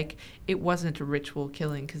look like it wasn't a ritual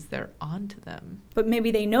killing because they're onto them. But maybe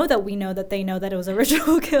they know that we know that they know that it was a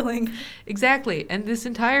ritual killing. Exactly. And this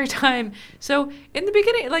entire time, so in the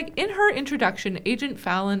beginning, like in her introduction, Agent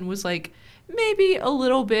Fallon was like maybe a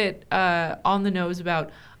little bit on the nose about,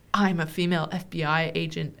 I'm a female FBI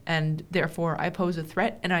agent and therefore I pose a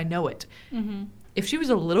threat and I know it. Mm-hmm. If she was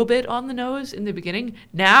a little bit on the nose in the beginning,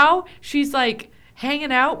 now she's like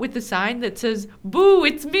hanging out with the sign that says, boo,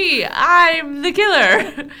 it's me. I'm the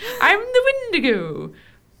killer. I'm the Wendigo.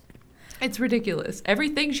 It's ridiculous.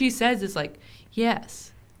 Everything she says is like,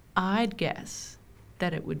 yes, I'd guess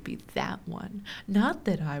that it would be that one. Not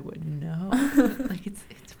that I would know. Like, it's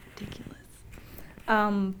ridiculous.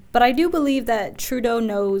 But I do believe that Trudeau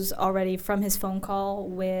knows already from his phone call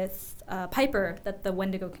with Piper that the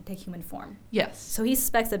Wendigo can take human form. Yes. So he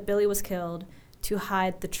suspects that Billy was killed to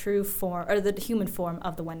hide the true form, or the human form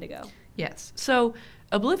of the Wendigo. Yes. So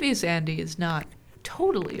oblivious Andy is not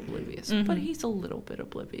totally oblivious, but he's a little bit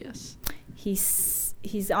oblivious. He's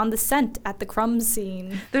on the scent at the crumbs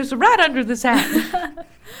scene. There's a rat under the sand.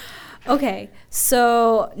 Okay,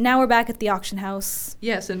 so now we're back at the auction house.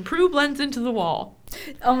 Yes, and Prue blends into the wall.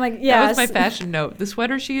 Oh my, yeah. That was my fashion note. The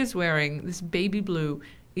sweater she is wearing, this baby blue,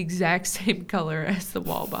 exact same color as the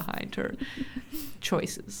wall behind her.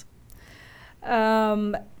 Choices.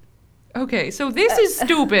 Okay, so this is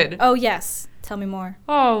stupid. Oh, yes. Tell me more.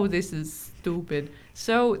 Oh, this is stupid.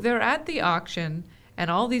 So they're at the auction, and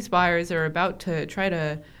all these buyers are about to try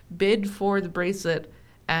to bid for the bracelet.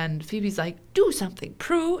 And Phoebe's like, do something,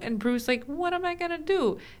 Prue. And Prue's like, what am I going to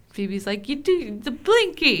do? Phoebe's like, you do the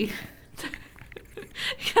blinky.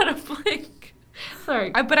 You gotta blink.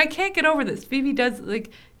 Sorry. But I can't get over this. Phoebe does,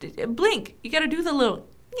 like, blink. You gotta do the little,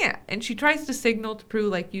 yeah. And she tries to signal to Prue,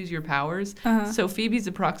 like, use your powers. So Phoebe's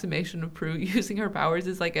approximation of Prue using her powers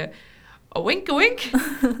is like a wink-a-wink,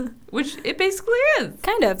 which it basically is.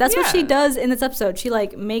 Kind of. That's what she does in this episode. She,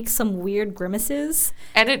 like, makes some weird grimaces.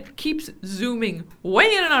 And it keeps zooming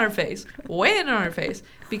way in on her face,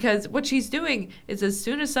 because what she's doing is as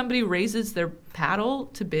soon as somebody raises their paddle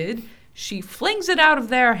to bid, she flings it out of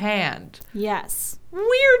their hand. Yes.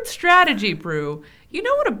 Weird strategy, Prue. You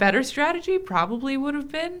know what a better strategy probably would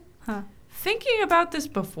have been? Huh. Thinking about this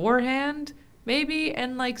beforehand, maybe,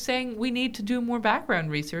 and like saying we need to do more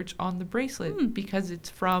background research on the bracelet because it's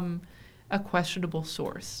from a questionable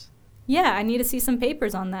source. Yeah, I need to see some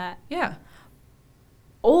papers on that. Yeah.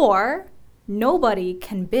 Or nobody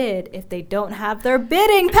can bid if they don't have their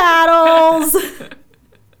bidding paddles.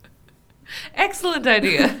 Excellent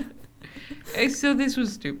idea. So this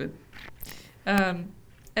was stupid.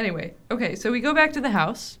 Anyway, okay, so we go back to the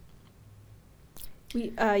house.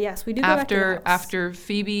 Yes, we do go back to the house. After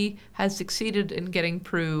Phoebe has succeeded in getting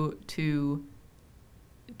Prue to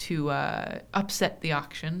upset the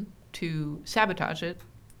auction, to sabotage it.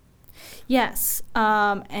 Yes,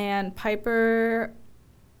 and Piper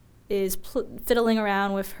is fiddling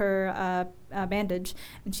around with her bandage,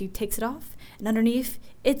 and she takes it off, and underneath,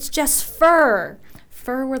 it's just fur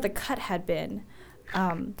where the cut had been.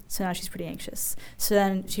 So now she's pretty anxious. So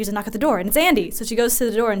then she hears a knock at the door, and it's Andy. So she goes to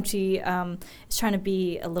the door, and she is trying to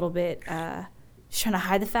be a little bit, she's trying to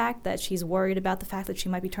hide the fact that she's worried about the fact that she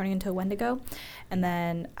might be turning into a Wendigo. And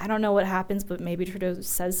then, I don't know what happens, but maybe Trudeau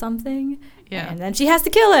says something. Yeah. And then she has to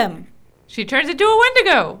kill him. She turns into a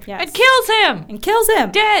Wendigo. Yes. And kills him. And kills him.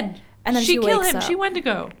 Dead. And then she killed wakes him. up. She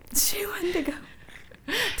Wendigo. She Wendigo.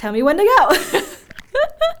 Tell me when to go.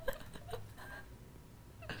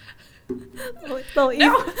 little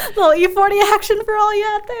E40 action for all you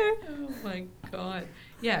out there. Oh my god.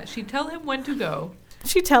 Yeah, she'd tell him when to go.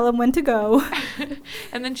 She'd tell him when to go.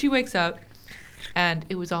 And then she wakes up, and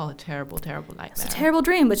it was all a terrible, terrible nightmare. It's a terrible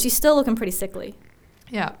dream, but she's still looking pretty sickly.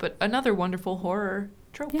 Yeah, but another wonderful horror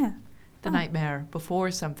trope. Yeah. The nightmare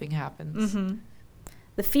before something happens. Mm-hmm.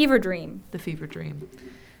 The fever dream. The fever dream.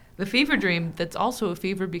 The fever dream that's also a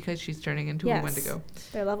fever because she's turning into a Wendigo.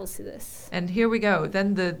 There are levels to this. And here we go.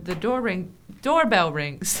 Then the doorbell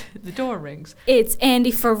rings. The door rings. It's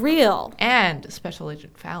Andy for real. And Special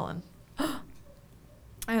Agent Fallon.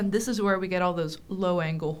 And this is where we get all those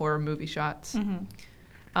low-angle horror movie shots.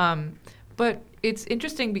 Mm-hmm. But it's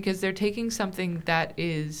interesting because they're taking something that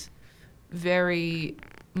is very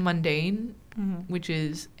mundane, which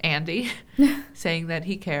is Andy saying that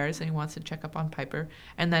he cares and he wants to check up on Piper,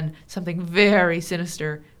 and then something very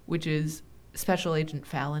sinister, which is Special Agent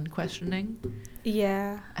Fallon questioning.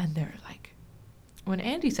 Yeah. And they're like, when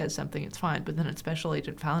Andy says something, it's fine, but then at Special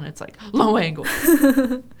Agent Fallon, it's like low angle.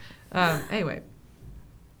 Anyway,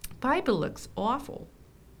 Piper looks awful.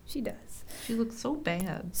 She does. She looks so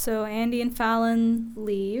bad. So Andy and Fallon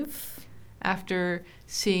leave. After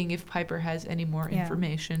seeing if Piper has any more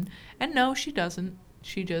information. And no, she doesn't.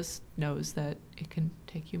 She just knows that it can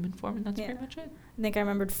take human form, and that's pretty much it. I think I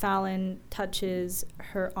remembered Fallon touches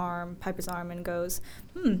her arm, Piper's arm, and goes,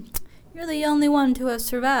 you're the only one to have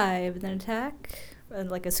survived an attack,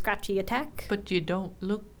 like a scratchy attack. But you don't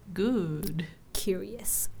look good.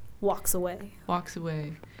 Curious. Walks away. Walks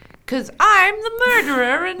away. 'Cause I'm the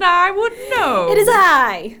murderer, and I would know. It is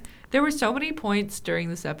I! There were so many points during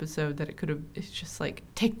this episode that it's just like,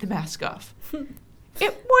 take the mask off.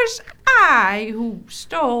 It was I who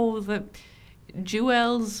stole the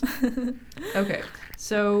jewels. Okay,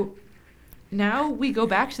 so now we go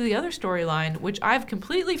back to the other storyline, which I've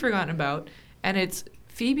completely forgotten about, and it's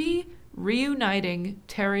Phoebe reuniting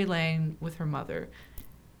Terry Lane with her mother.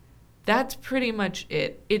 That's pretty much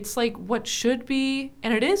it. It's like what should be,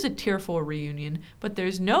 and it is a tearful reunion, but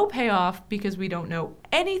there's no payoff because we don't know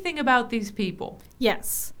anything about these people.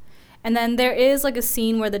 Yes. And then there is like a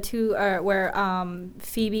scene where the two are, where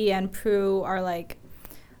Phoebe and Prue are like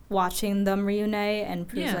watching them reunite, and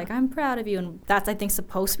Prue's like, I'm proud of you. And that's, I think,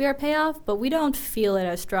 supposed to be our payoff, but we don't feel it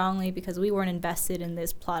as strongly because we weren't invested in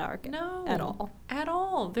this plot arc at all. At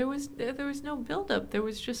all. There was no buildup. There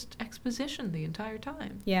was just exposition the entire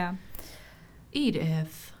time. Yeah.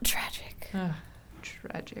 Edith. Tragic. Ugh,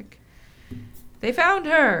 tragic. They found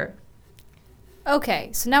her. Okay,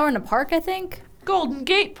 so now we're in a park, I think? Golden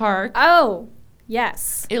Gate Park. Oh,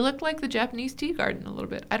 yes. It looked like the Japanese tea garden a little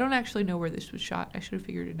bit. I don't actually know where this was shot. I should have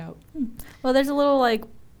figured it out. Well, there's a little, like,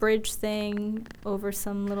 bridge thing over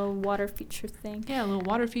some little water feature thing. Yeah, a little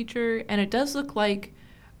water feature. And it does look like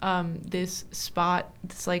this spot,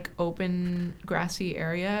 this, like, open, grassy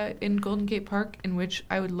area in Golden Gate Park in which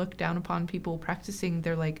I would look down upon people practicing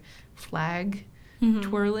their, like, flag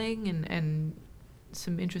twirling and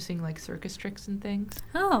some interesting, like, circus tricks and things.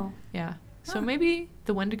 Oh. Yeah. So maybe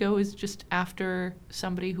the Wendigo is just after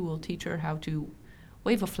somebody who will teach her how to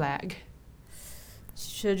wave a flag.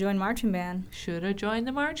 Should have joined marching band. Should have joined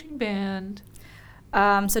the marching band.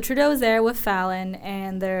 So Trudeau's there with Fallon,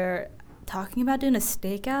 and they're talking about doing a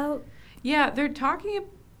stakeout. Yeah, they're talking.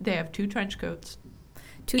 They have 2 trench coats.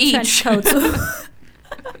 Two Each. trench coats.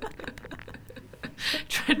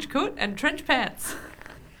 Trench coat and trench pants.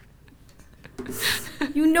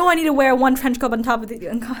 You know I need to wear one trench coat on top of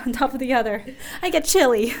the other. I get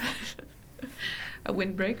chilly. A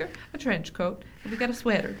windbreaker, a trench coat, and we got a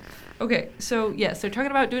sweater. Okay, so yes, they're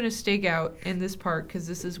talking about doing a stakeout in this park because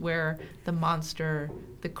this is where the monster,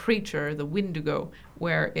 the creature, the Wendigo,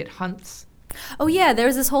 where it hunts. Oh yeah,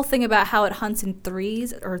 there's this whole thing about how it hunts in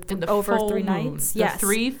threes or over 3 nights. Yes, the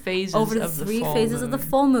 3 phases over the of the 3 full phases moon. of the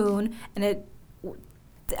full moon, and it.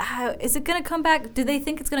 Is it going to come back? Do they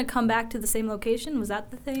think it's going to come back to the same location? Was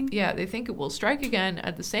that the thing? Yeah, they think it will strike again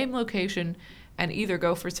at the same location and either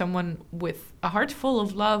go for someone with a heart full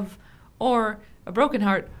of love or a broken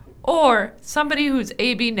heart or somebody who's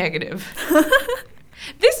AB negative.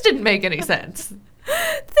 This didn't make any sense.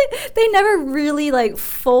 They never really like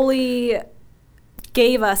fully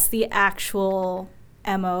gave us the actual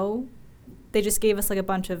MO. They just gave us like a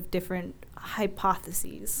bunch of different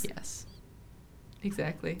hypotheses. Yes.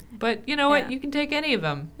 Exactly. But you know what? You can take any of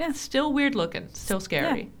them. Yeah. Still weird looking. Still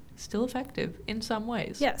scary. Still effective in some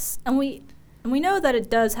ways. Yes. And we know that it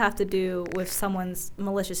does have to do with someone's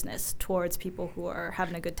maliciousness towards people who are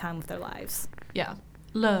having a good time with their lives. Yeah.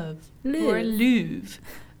 Love. Live. Or Louvre.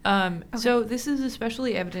 So this is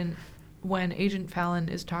especially evident when Agent Fallon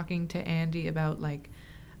is talking to Andy about, like,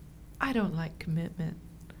 I don't like commitment.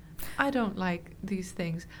 I don't like these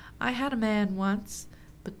things. I had a man once,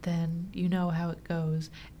 but then you know how it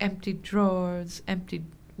goes. Empty drawers, empty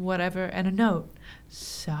whatever, and a note.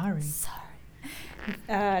 Sorry.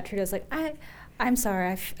 Trudeau's like, I'm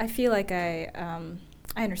sorry. I feel like I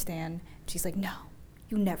understand. She's like, no,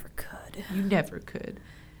 you never could. You never could.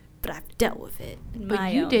 But I've dealt with it in But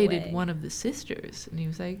my you own dated way. one of the sisters. And he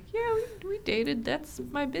was like, yeah, we dated. That's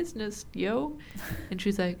my business, yo. And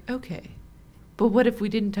she's like, okay. But what if we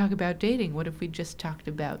didn't talk about dating? What if we just talked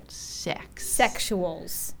about sex?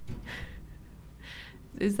 Sexuals.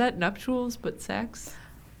 Is that nuptials but sex?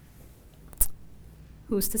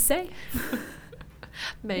 Who's to say?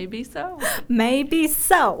 Maybe so. Maybe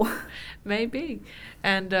so. Maybe.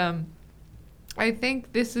 And I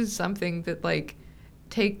think this is something that, like,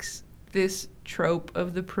 takes this trope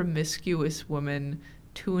of the promiscuous woman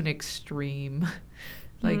to an extreme.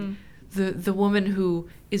 Like, the woman who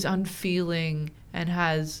is unfeeling and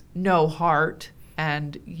has no heart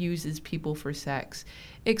and uses people for sex.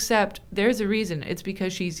 Except there's a reason. It's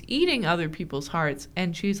because she's eating other people's hearts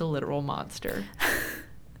and she's a literal monster.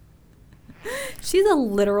 She's a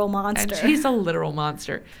literal monster. And she's a literal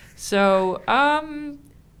monster. So,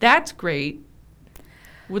 that's great.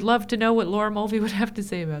 Would love to know what Laura Mulvey would have to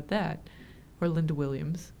say about that. Or Linda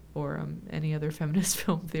Williams. Or any other feminist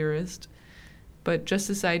film theorist. But just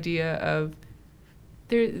this idea of...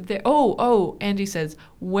 Andy says,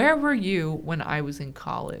 where were you when I was in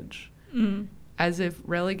college? As if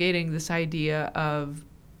relegating this idea of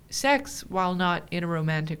sex, while not in a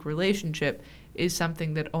romantic relationship, is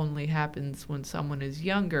something that only happens when someone is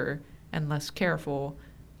younger and less careful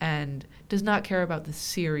and does not care about the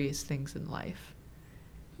serious things in life.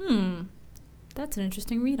 That's an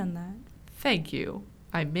interesting read on that. Thank you.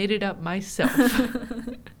 I made it up myself.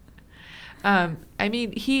 I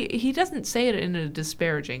mean, he doesn't say it in a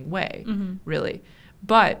disparaging way, really.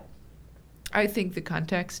 But I think the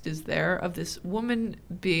context is there of this woman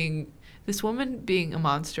being a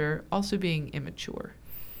monster, also being immature.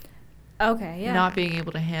 Okay, yeah. Not being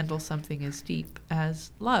able to handle something as deep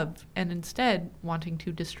as love, and instead wanting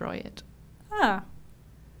to destroy it. Ah.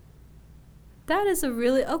 That is a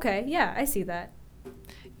really... Okay, yeah, I see that.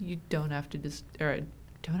 You don't have to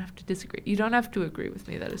don't have to disagree. You don't have to agree with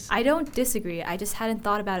me. That is... I don't disagree. I just hadn't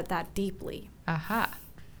thought about it that deeply. Aha.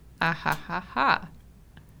 Aha ha ha.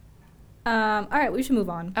 All right, we should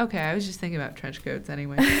move on. Okay, I was just thinking about trench coats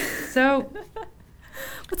anyway. So...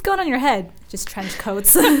 What's going on in your head? Just trench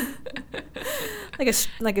coats. like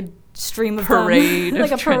a stream of parade them.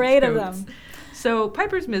 Like a parade of them. So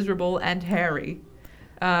Piper's miserable and Harry.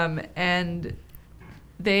 And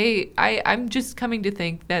I'm just coming to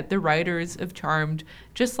think that the writers of Charmed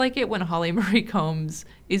just like it when Holly Marie Combs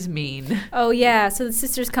is mean. Oh, yeah. So the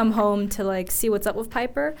sisters come home to, like, see what's up with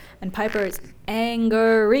Piper, and Piper is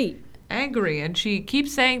angry. And she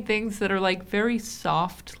keeps saying things that are, like, very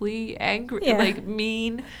softly angry, Yeah. like,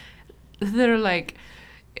 mean, that are like,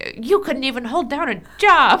 you couldn't even hold down a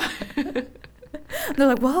job. They're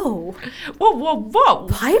like, whoa. Whoa.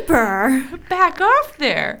 Piper. Back off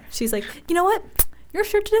there. She's like, you know what? Your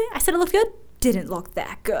shirt today, I said it looked good. Didn't look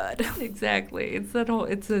that good. Exactly.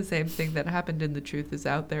 It's the same thing that happened in The Truth Is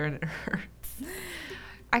Out There, and it hurts.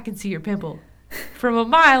 I can see your pimple from a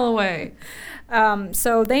mile away.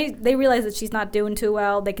 So they realize that she's not doing too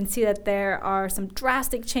well. They can see that there are some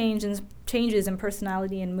drastic changes in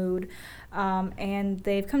personality and mood. And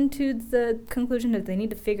they've come to the conclusion that they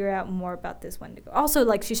need to figure out more about this Wendigo. Also,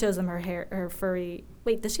 like, she shows them her furry...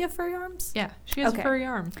 Wait, does she have furry arms? Yeah, she has a furry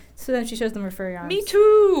arm. So then she shows them her furry arms. Me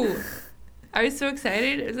too! I was so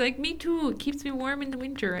excited. I was like, me too. It keeps me warm in the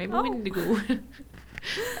winter. I'm a Wendigo.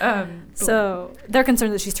 So they're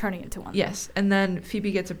concerned that she's turning into one. Yes, and then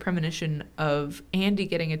Phoebe gets a premonition of Andy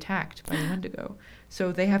getting attacked by a Wendigo.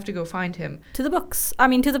 So they have to go find him. To the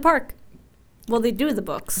park. Well, they do the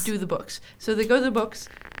books. So they go to the books,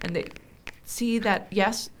 and they see that,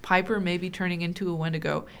 yes, Piper may be turning into a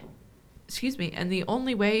Wendigo. Excuse me. And the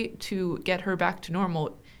only way to get her back to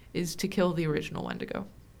normal is to kill the original Wendigo.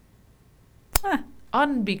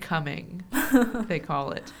 Unbecoming, they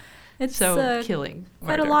call it. It's killing.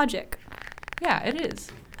 Quite murder. a logic. Yeah, it is.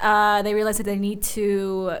 They realize that they need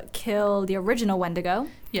to kill the original Wendigo.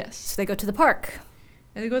 Yes. So they go to the park.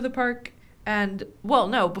 And they go to the park, and, well,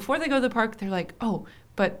 no, before they go to the park, they're like, oh,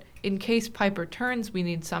 but in case Piper turns, we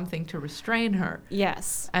need something to restrain her.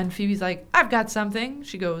 Yes. And Phoebe's like, I've got something.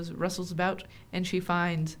 She goes, rustles about, and she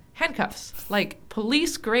finds handcuffs, like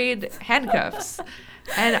police-grade handcuffs.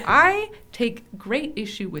 And I take great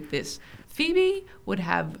issue with this. Phoebe would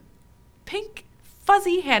have pink,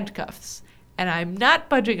 fuzzy handcuffs, and I'm not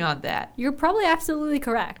budging on that. You're probably absolutely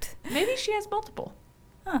correct. Maybe she has multiple.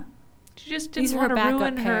 Huh. She just These didn't are her want to backup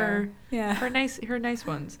ruin pair. her nice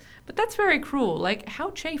ones. But that's very cruel. Like,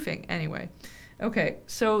 how chafing. Anyway. Okay,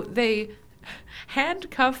 so they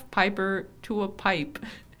handcuff Piper to a pipe,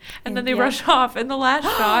 and then they rush off, and the last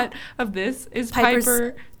shot of this is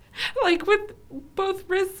Piper, like, with both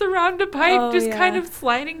wrists around a pipe, kind of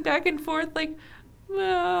sliding back and forth, like,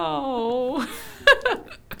 no.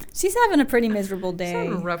 She's having a pretty miserable day. She's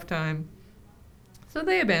having a rough time. So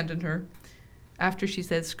they abandon her after she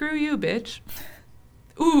says, screw you, bitch.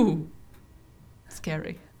 Ooh.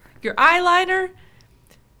 Scary. Your eyeliner,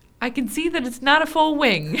 I can see that it's not a full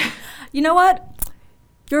wing. You know what?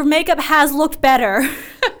 Your makeup has looked better.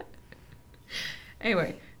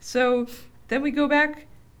 Anyway, so then we go back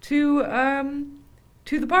to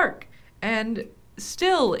the park, and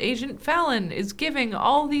still Agent Fallon is giving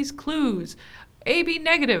all these clues. AB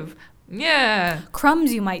negative. Yeah.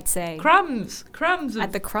 Crumbs, you might say. Crumbs.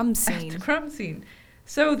 At the crumb scene. At the crumb scene.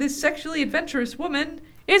 So this sexually adventurous woman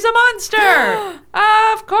is a monster!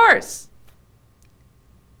 Of course!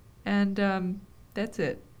 And that's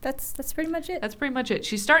it. That's pretty much it. That's pretty much it.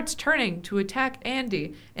 She starts turning to attack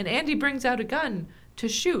Andy, and Andy brings out a gun to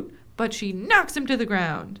shoot, but she knocks him to the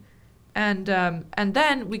ground. And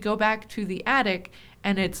then we go back to the attic,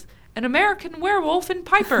 and it's an American Werewolf and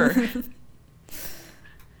Piper.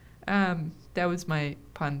 That was my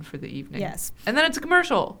pun for the evening. Yes. And then it's a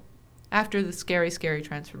commercial after the scary, scary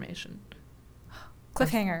transformation.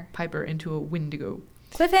 Cliffhanger. Piper into a Wendigo.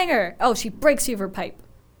 Cliffhanger. Oh, she breaks you of her pipe.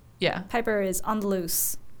 Yeah. Piper is on the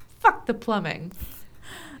loose. Fuck the plumbing.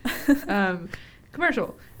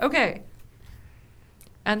 Commercial. Okay.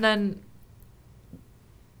 And then...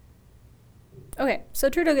 Okay, so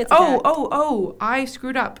Trudeau gets attacked. I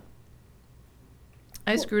screwed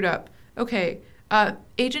up. Okay.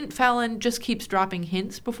 Agent Fallon just keeps dropping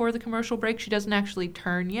hints before the commercial break. She doesn't actually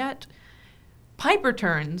turn yet. Piper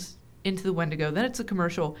turns, into the Wendigo. Then it's a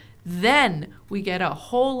commercial. Then we get a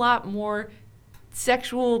whole lot more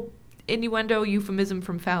sexual innuendo euphemism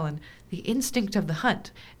from Fallon. The instinct of the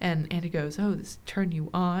hunt. And Andy goes, oh, this turn you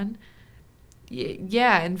on?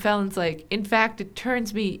 Yeah. And Fallon's like, in fact, it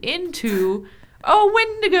turns me into a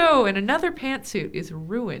Wendigo. And another pantsuit is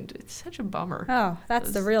ruined. It's such a bummer. Oh,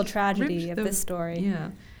 that's the real tragedy ripped of the- this story.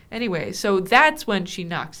 Yeah. Anyway, so that's when she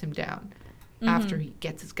knocks him down after he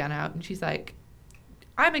gets his gun out. And she's like,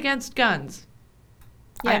 I'm against guns.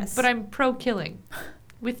 Yes. But I'm pro-killing.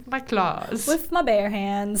 With my claws. With my bare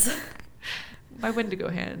hands. my Wendigo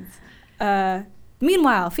hands.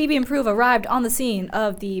 Meanwhile, Phoebe and Prue arrived on the scene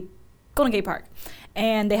of the Golden Gate Park.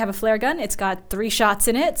 And they have a flare gun. It's got 3 shots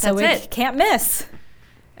in it, so That's it it. can't miss.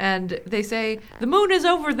 And they say, the moon is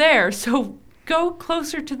over there, so go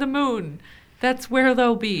closer to the moon. That's where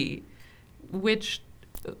they'll be. Which...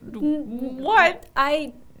 What?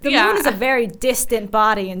 The Yeah. moon is a very distant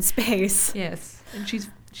body in space. Yes. And she's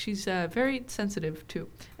very sensitive, too.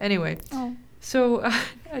 Anyway. Oh. So,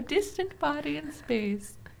 a distant body in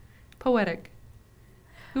space. Poetic.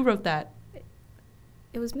 Who wrote that?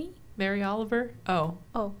 It was me? Mary Oliver? Oh,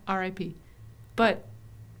 Oh, R.I.P. But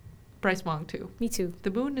Bryce Wong, too. me too.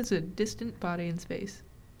 The moon is a distant body in space,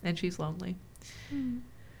 and she's lonely.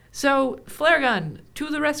 So, flare gun, to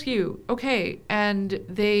the rescue. Okay, and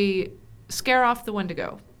they scare off the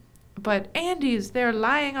Wendigo. But Andy's there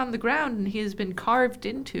lying on the ground, and he has been carved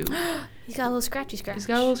into. He's got a little scratchy scratch. He's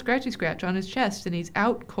got a little scratchy scratch on his chest, and he's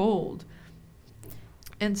out cold.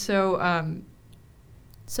 And so,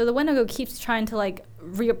 So the Wendigo keeps trying to, like,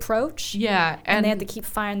 reapproach. yeah. And they have to keep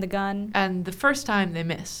firing the gun. And the first time they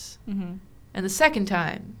miss. Mm-hmm. And the second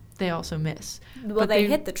time they also miss. Well, But they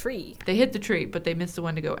hit the tree. They hit the tree, but they miss the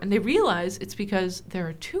Wendigo. And they realize it's because there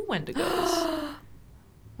are 2 Wendigos.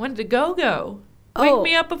 Wendigo-go. Wake Oh.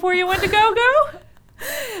 me up before you Wendigo-go?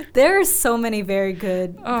 There are so many very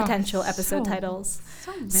good Oh, potential episode so- titles.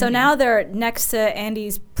 So So many. now they're next to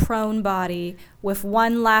Andy's prone body with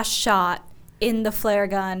one last shot in the flare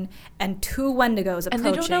gun and 2 Wendigos approaching. And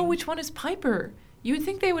they don't know which one is Piper. You would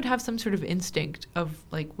think they would have some sort of instinct of,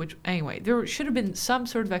 like, which... Anyway, there should have been some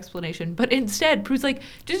sort of explanation. But instead, Prue's like,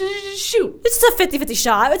 just shoot. It's a 50-50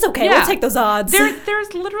 shot. It's okay. Yeah. We'll take those odds.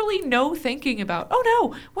 There's literally no thinking about, oh,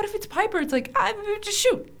 no, what if it's Piper? It's like, just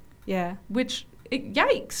shoot. Yeah. Which,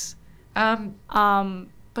 yikes.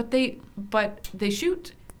 But they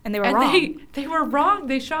shoot. And they were And wrong. they were wrong.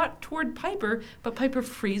 They shot toward Piper, but Piper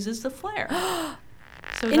freezes the flare.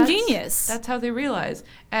 So Ingenious. That's how they realize.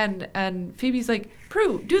 And Phoebe's like,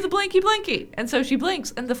 Prue, do the blinky blinky. And so she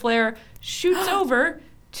blinks, and the flare shoots over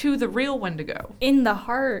to the real Wendigo In the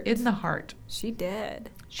heart. in the heart. She did.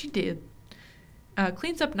 She did.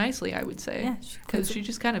 Cleans up nicely, I would say. Yeah, she Because cleans she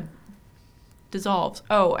just kind of dissolves.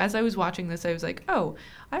 Oh, as I was watching this, I was like, oh,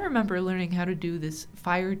 I remember learning how to do this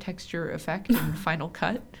fire texture effect in Final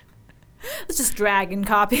Cut. Let's just drag and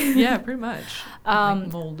copy. Yeah, pretty much.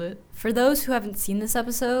 Like, mold it. For those who haven't seen this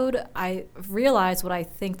episode, I realized what I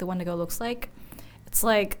think the Wendigo looks like. It's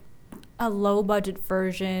like a low-budget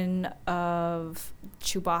version of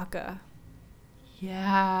Chewbacca.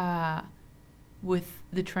 Yeah. With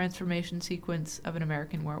the transformation sequence of an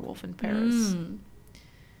American Werewolf in Paris. Mm.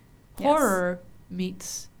 Yes. Horror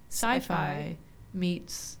meets sci-fi Sci-fi.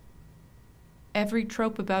 meets every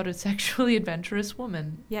trope about a sexually adventurous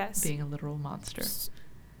woman Yes. being a literal monster.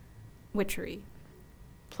 Witchery.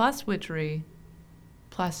 Plus witchery,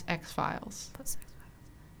 plus X-Files. Plus X-Files.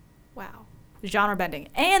 Wow. Genre bending.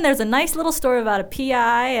 And there's a nice little story about a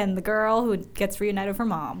PI and the girl who gets reunited with her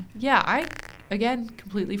mom. Yeah, I, again,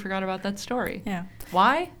 completely forgot about that story. Yeah.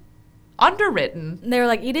 Why? Underwritten. And they were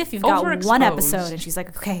like, Edith, you've got one Overexposed. episode. And she's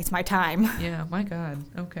like, okay, it's my time. Yeah, my God.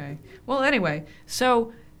 Okay. Well, anyway,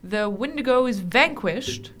 so the Wendigo is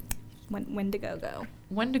vanquished. Wendigo go.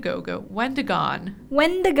 Wendigo. Wendigon.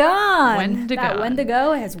 Wendigon. Wendigon. That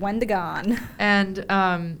Wendigo has Wendigon. And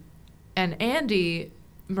Andy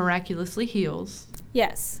miraculously heals.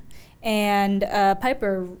 Yes. And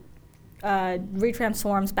Piper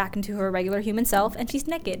retransforms back into her regular human self, and she's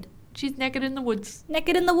naked. She's naked in the woods.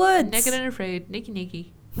 Naked in the woods. Naked and afraid. Naked.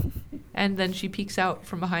 And then she peeks out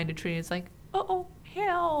from behind a tree and is like, uh-oh,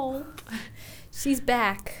 help. She's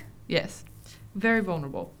back. Yes. Very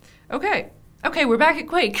vulnerable. Okay, we're back at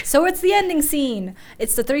Quake. So it's the ending scene.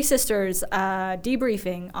 It's the 3 sisters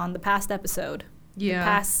debriefing on the past episode. Yeah.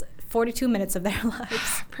 Past 42 minutes of their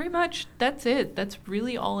lives. Pretty much, that's it. That's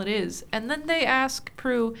really all it is. And then they ask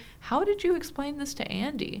Prue, how did you explain this to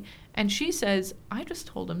Andy? And she says, I just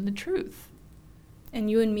told him the truth. And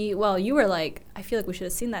you and me, well, you were like, I feel like we should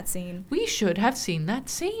have seen that scene. We should have seen that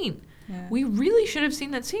scene. Yeah. We really should have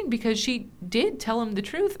seen that scene because she did tell him the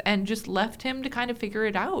truth and just left him to kind of figure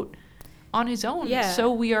it out on his own. Yeah.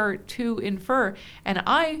 So we are to infer. And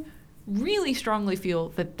I really strongly feel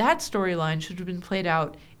that that storyline should have been played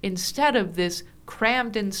out instead of this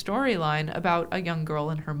crammed in storyline about a young girl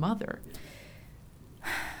and her mother.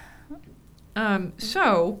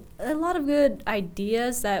 So A lot of good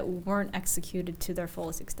ideas that weren't executed to their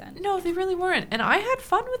fullest extent. no, they really weren't. And I had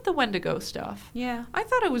fun with the Wendigo stuff. Yeah. I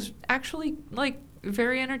thought it was actually like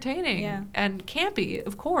very entertaining Yeah. and campy,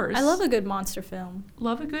 of course. I love a good monster film.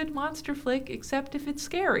 Love a good monster flick, except if it's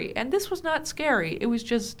scary. And this was not scary. It was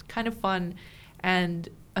just kind of fun and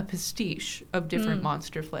a pastiche of different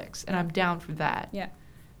monster flicks. And I'm down for that. Yeah.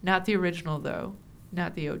 Not the original, though.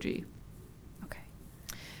 Not the OG. Okay.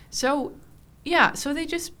 So, yeah. So they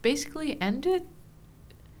just basically ended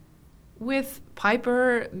with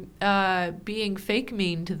Piper being fake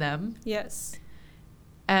mean to them. Yes.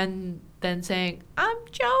 And then saying, I'm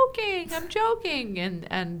joking.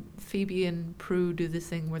 And Phoebe and Prue do this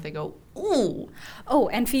thing where they go, ooh. Oh,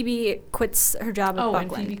 and Phoebe quits her job at Oh, and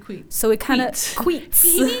Buckland. Phoebe queets. So we kind of Queets. queets.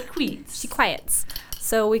 Phoebe queets. She quiets.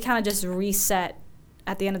 So we kind of just reset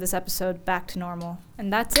at the end of this episode back to normal.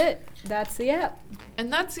 And that's it. That's the app.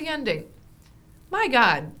 And that's the ending. My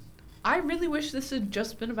God. I really wish this had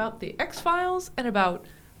just been about the X-Files and about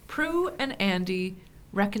Prue and Andy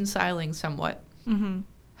reconciling somewhat. Mm-hmm.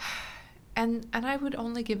 And I would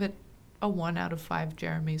only give it a 1 out of 5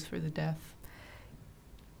 Jeremys for the death.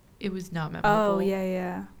 It was not memorable. Oh,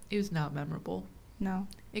 yeah. It was not memorable. No.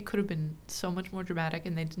 It could have been so much more dramatic,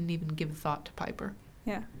 and they didn't even give a thought to Piper.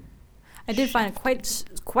 Yeah. I did find it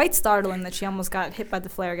quite startling that she almost got hit by the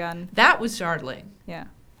flare gun. That was startling. Yeah.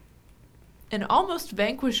 An almost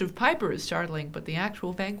vanquish of Piper is startling, but the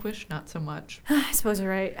actual vanquish, not so much. I suppose you're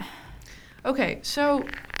right. Okay, so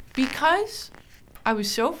because I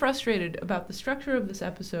was so frustrated about the structure of this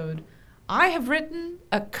episode, I have written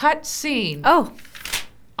a cut scene. Oh.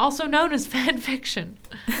 Also known as fan fiction.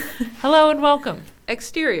 Hello and welcome.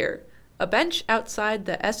 Exterior. A bench outside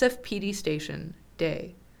the SFPD station.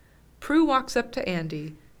 Day. Prue walks up to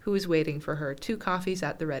Andy, who is waiting for her, 2 coffees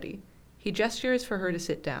at the ready. He gestures for her to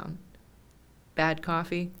sit down. Bad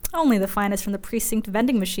coffee? Only the finest from the precinct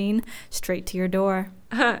vending machine, straight to your door.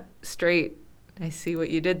 Straight. I see what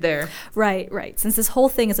you did there. Right. Since this whole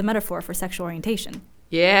thing is a metaphor for sexual orientation.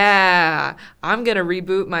 Yeah, I'm going to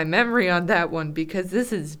reboot my memory on that one because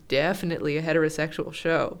this is definitely a heterosexual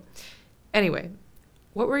show. Anyway,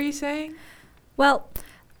 what were you saying? Well,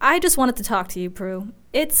 I just wanted to talk to you, Prue.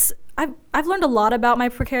 I've learned a lot about my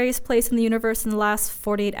precarious place in the universe in the last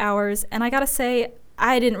 48 hours, and I gotta say,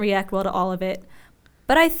 I didn't react well to all of it.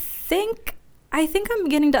 But I think I'm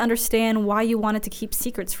beginning to understand why you wanted to keep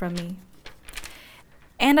secrets from me.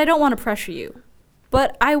 And I don't want to pressure you,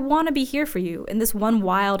 but I want to be here for you in this one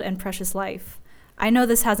wild and precious life. I know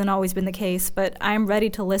this hasn't always been the case, but I'm ready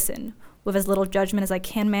to listen with as little judgment as I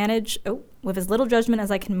can manage.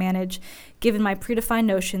 Given my predefined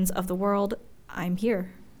notions of the world. I'm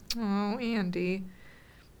here. Oh, Andy.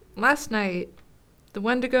 Last night, the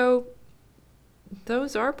Wendigo,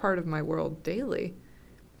 those are part of my world daily.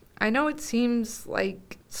 I know it seems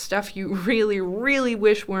like stuff you really, really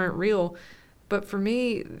wish weren't real, but for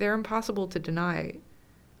me, they're impossible to deny.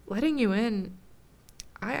 Letting you in,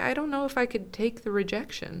 I don't know if I could take the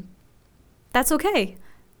rejection. That's okay.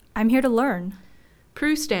 I'm here to learn.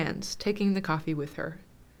 Prue stands, taking the coffee with her.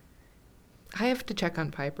 I have to check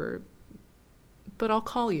on Piper, but I'll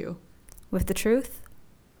call you. With the truth?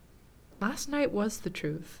 Last night was the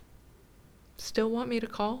truth. Still want me to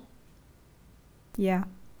call? Yeah.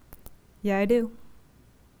 Yeah, I do.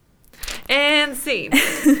 And scene.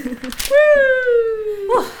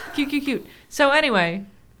 Woo! Cute. So anyway,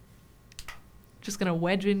 just gonna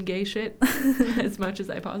wedge in gay shit as much as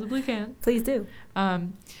I possibly can. Please do.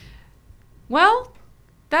 Well,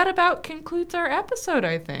 that about concludes our episode,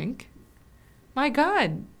 I think. My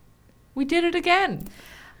God, we did it again.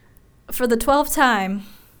 For the 12th time.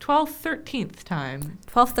 12th, 13th time.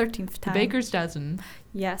 12th, 13th time. The baker's dozen.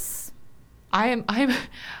 Yes. I'm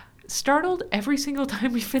startled every single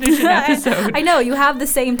time we finish an episode. I know, you have the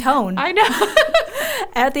same tone. I know.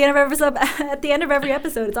 At the end of every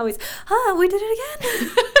episode, it's always, we did it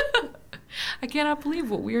again. I cannot believe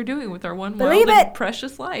what we are doing with our one Believe wild and it.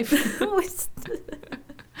 precious life.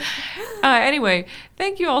 Anyway,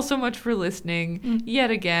 thank you all so much for listening yet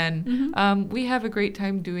again. We have a great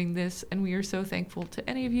time doing this, and we are so thankful to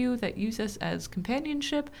any of you that use us as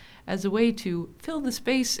companionship, as a way to fill the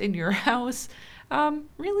space in your house.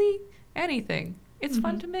 Really, anything. It's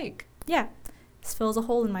fun to make. Yeah. This fills a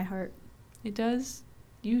hole in my heart. It does.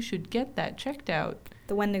 You should get that checked out.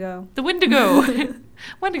 The Wendigo. The Wendigo.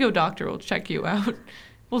 Wendigo doctor will check you out.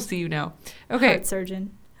 We'll see you now. Okay. Heart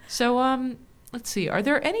surgeon. So, let's see. Are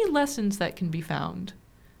there any lessons that can be found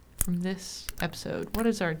from this episode? What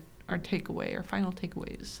is our takeaway, our final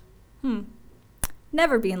takeaways?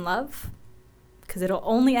 Never be in love, because it'll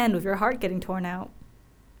only end with your heart getting torn out.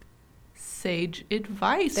 Sage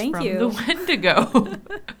advice Thank from you. the Wendigo.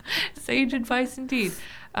 Sage advice indeed.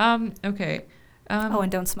 Okay.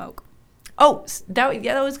 And don't smoke. Oh,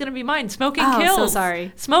 that was going to be mine. Smoking Oh, kills. so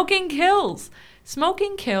sorry. Smoking kills.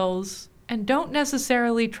 Smoking kills. And don't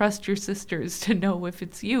necessarily trust your sisters to know if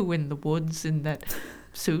it's you in the woods in that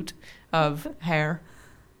suit of hair.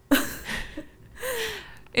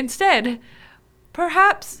 Instead,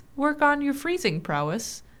 perhaps work on your freezing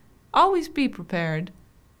prowess. Always be prepared.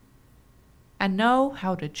 And know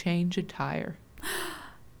how to change a tire.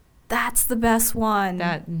 That's the best one.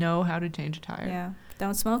 Know how to change a tire. Yeah.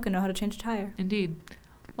 Don't smoke and know how to change a tire. Indeed.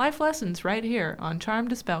 Life lessons right here on Charmed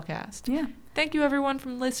to Spellcast. Yeah. Thank you everyone for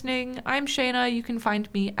listening. I'm Shayna. You can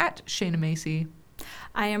find me at Shayna Macy.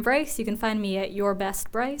 I am Bryce. You can find me at Your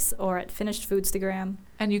Best Bryce or at Finished Foodstagram.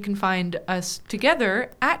 And you can find us together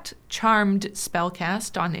at Charmed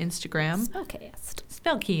Spellcast on Instagram.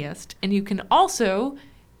 Spellcast. And you can also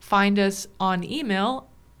find us on email,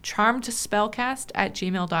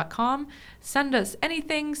 charmedspellcast@gmail.com. Send us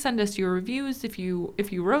anything. Send us your reviews if you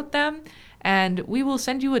wrote them. And we will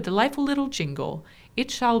send you a delightful little jingle. It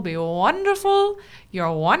shall be wonderful.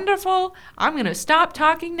 You're wonderful. I'm going to stop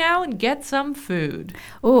talking now and get some food.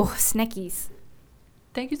 Oh, snackies.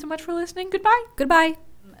 Thank you so much for listening. Goodbye. Goodbye.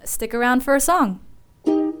 Stick around for a song.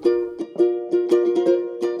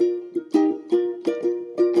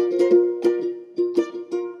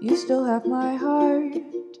 You still have my heart.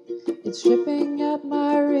 It's dripping at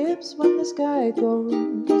my ribs when the sky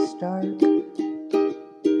goes dark.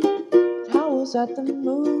 It howls at the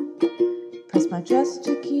moon. Press my chest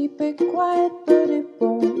to keep it quiet, but it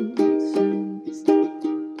won't soothe.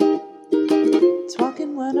 It's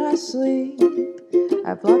walking when I sleep.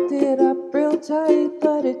 I've locked it up real tight,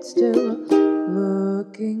 but it's still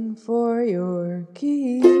looking for your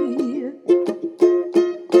key.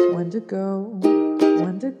 When to go,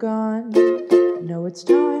 when to gone. No, it's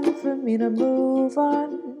time for me to move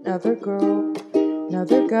on. Another girl,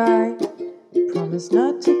 another guy. Promise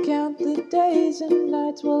not to count the days and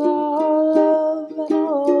nights we'll all love and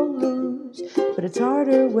all lose. But it's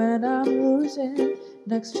harder when I'm losing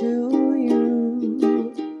next to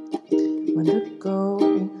you. When to go,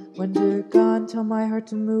 when to gone, tell my heart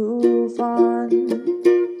to move on.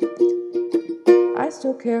 I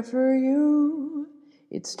still care for you.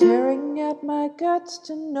 It's tearing at my guts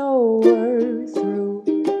to know we're through.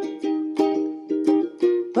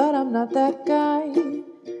 But I'm not that guy.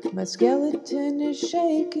 My skeleton is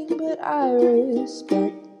shaking, but I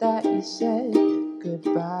respect that you said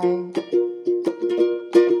goodbye.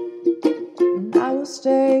 And I will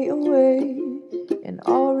stay away in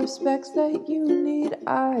all respects that you need.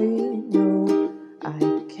 I know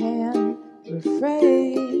I can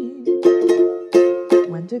refrain.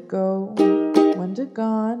 When to go, when to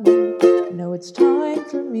gone. No, it's time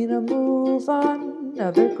for me to move on.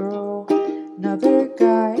 Another girl, another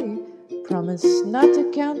guy. Promise not to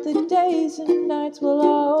count the days and nights we'll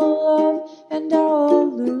all love and all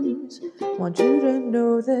lose. Want you to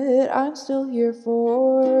know that I'm still here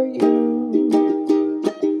for you.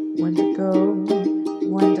 When to go,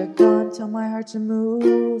 when to gone, tell my heart to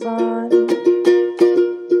move on.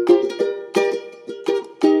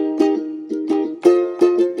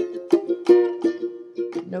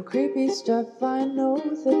 No creepy stuff, I know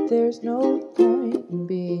that there's no point in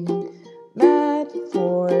being mad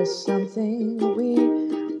for something we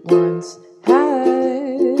once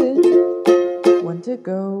had. When to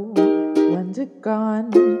go, when to gone.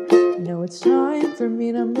 No, it's time for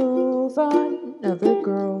me to move on. Another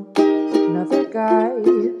girl, another guy.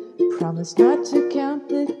 Promise not to count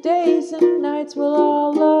the days and nights we'll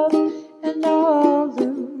all love and all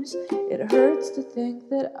lose. It hurts to think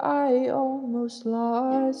that I almost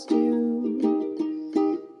lost you.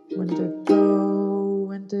 When to go,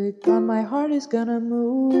 when to gone, my heart is gonna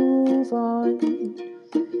move on.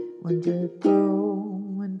 When to go,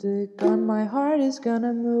 when to gone, my heart is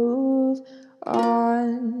gonna move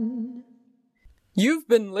on. You've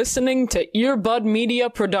been listening to Earbud Media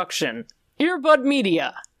Production. Earbud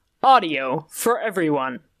Media. Audio for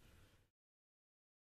everyone.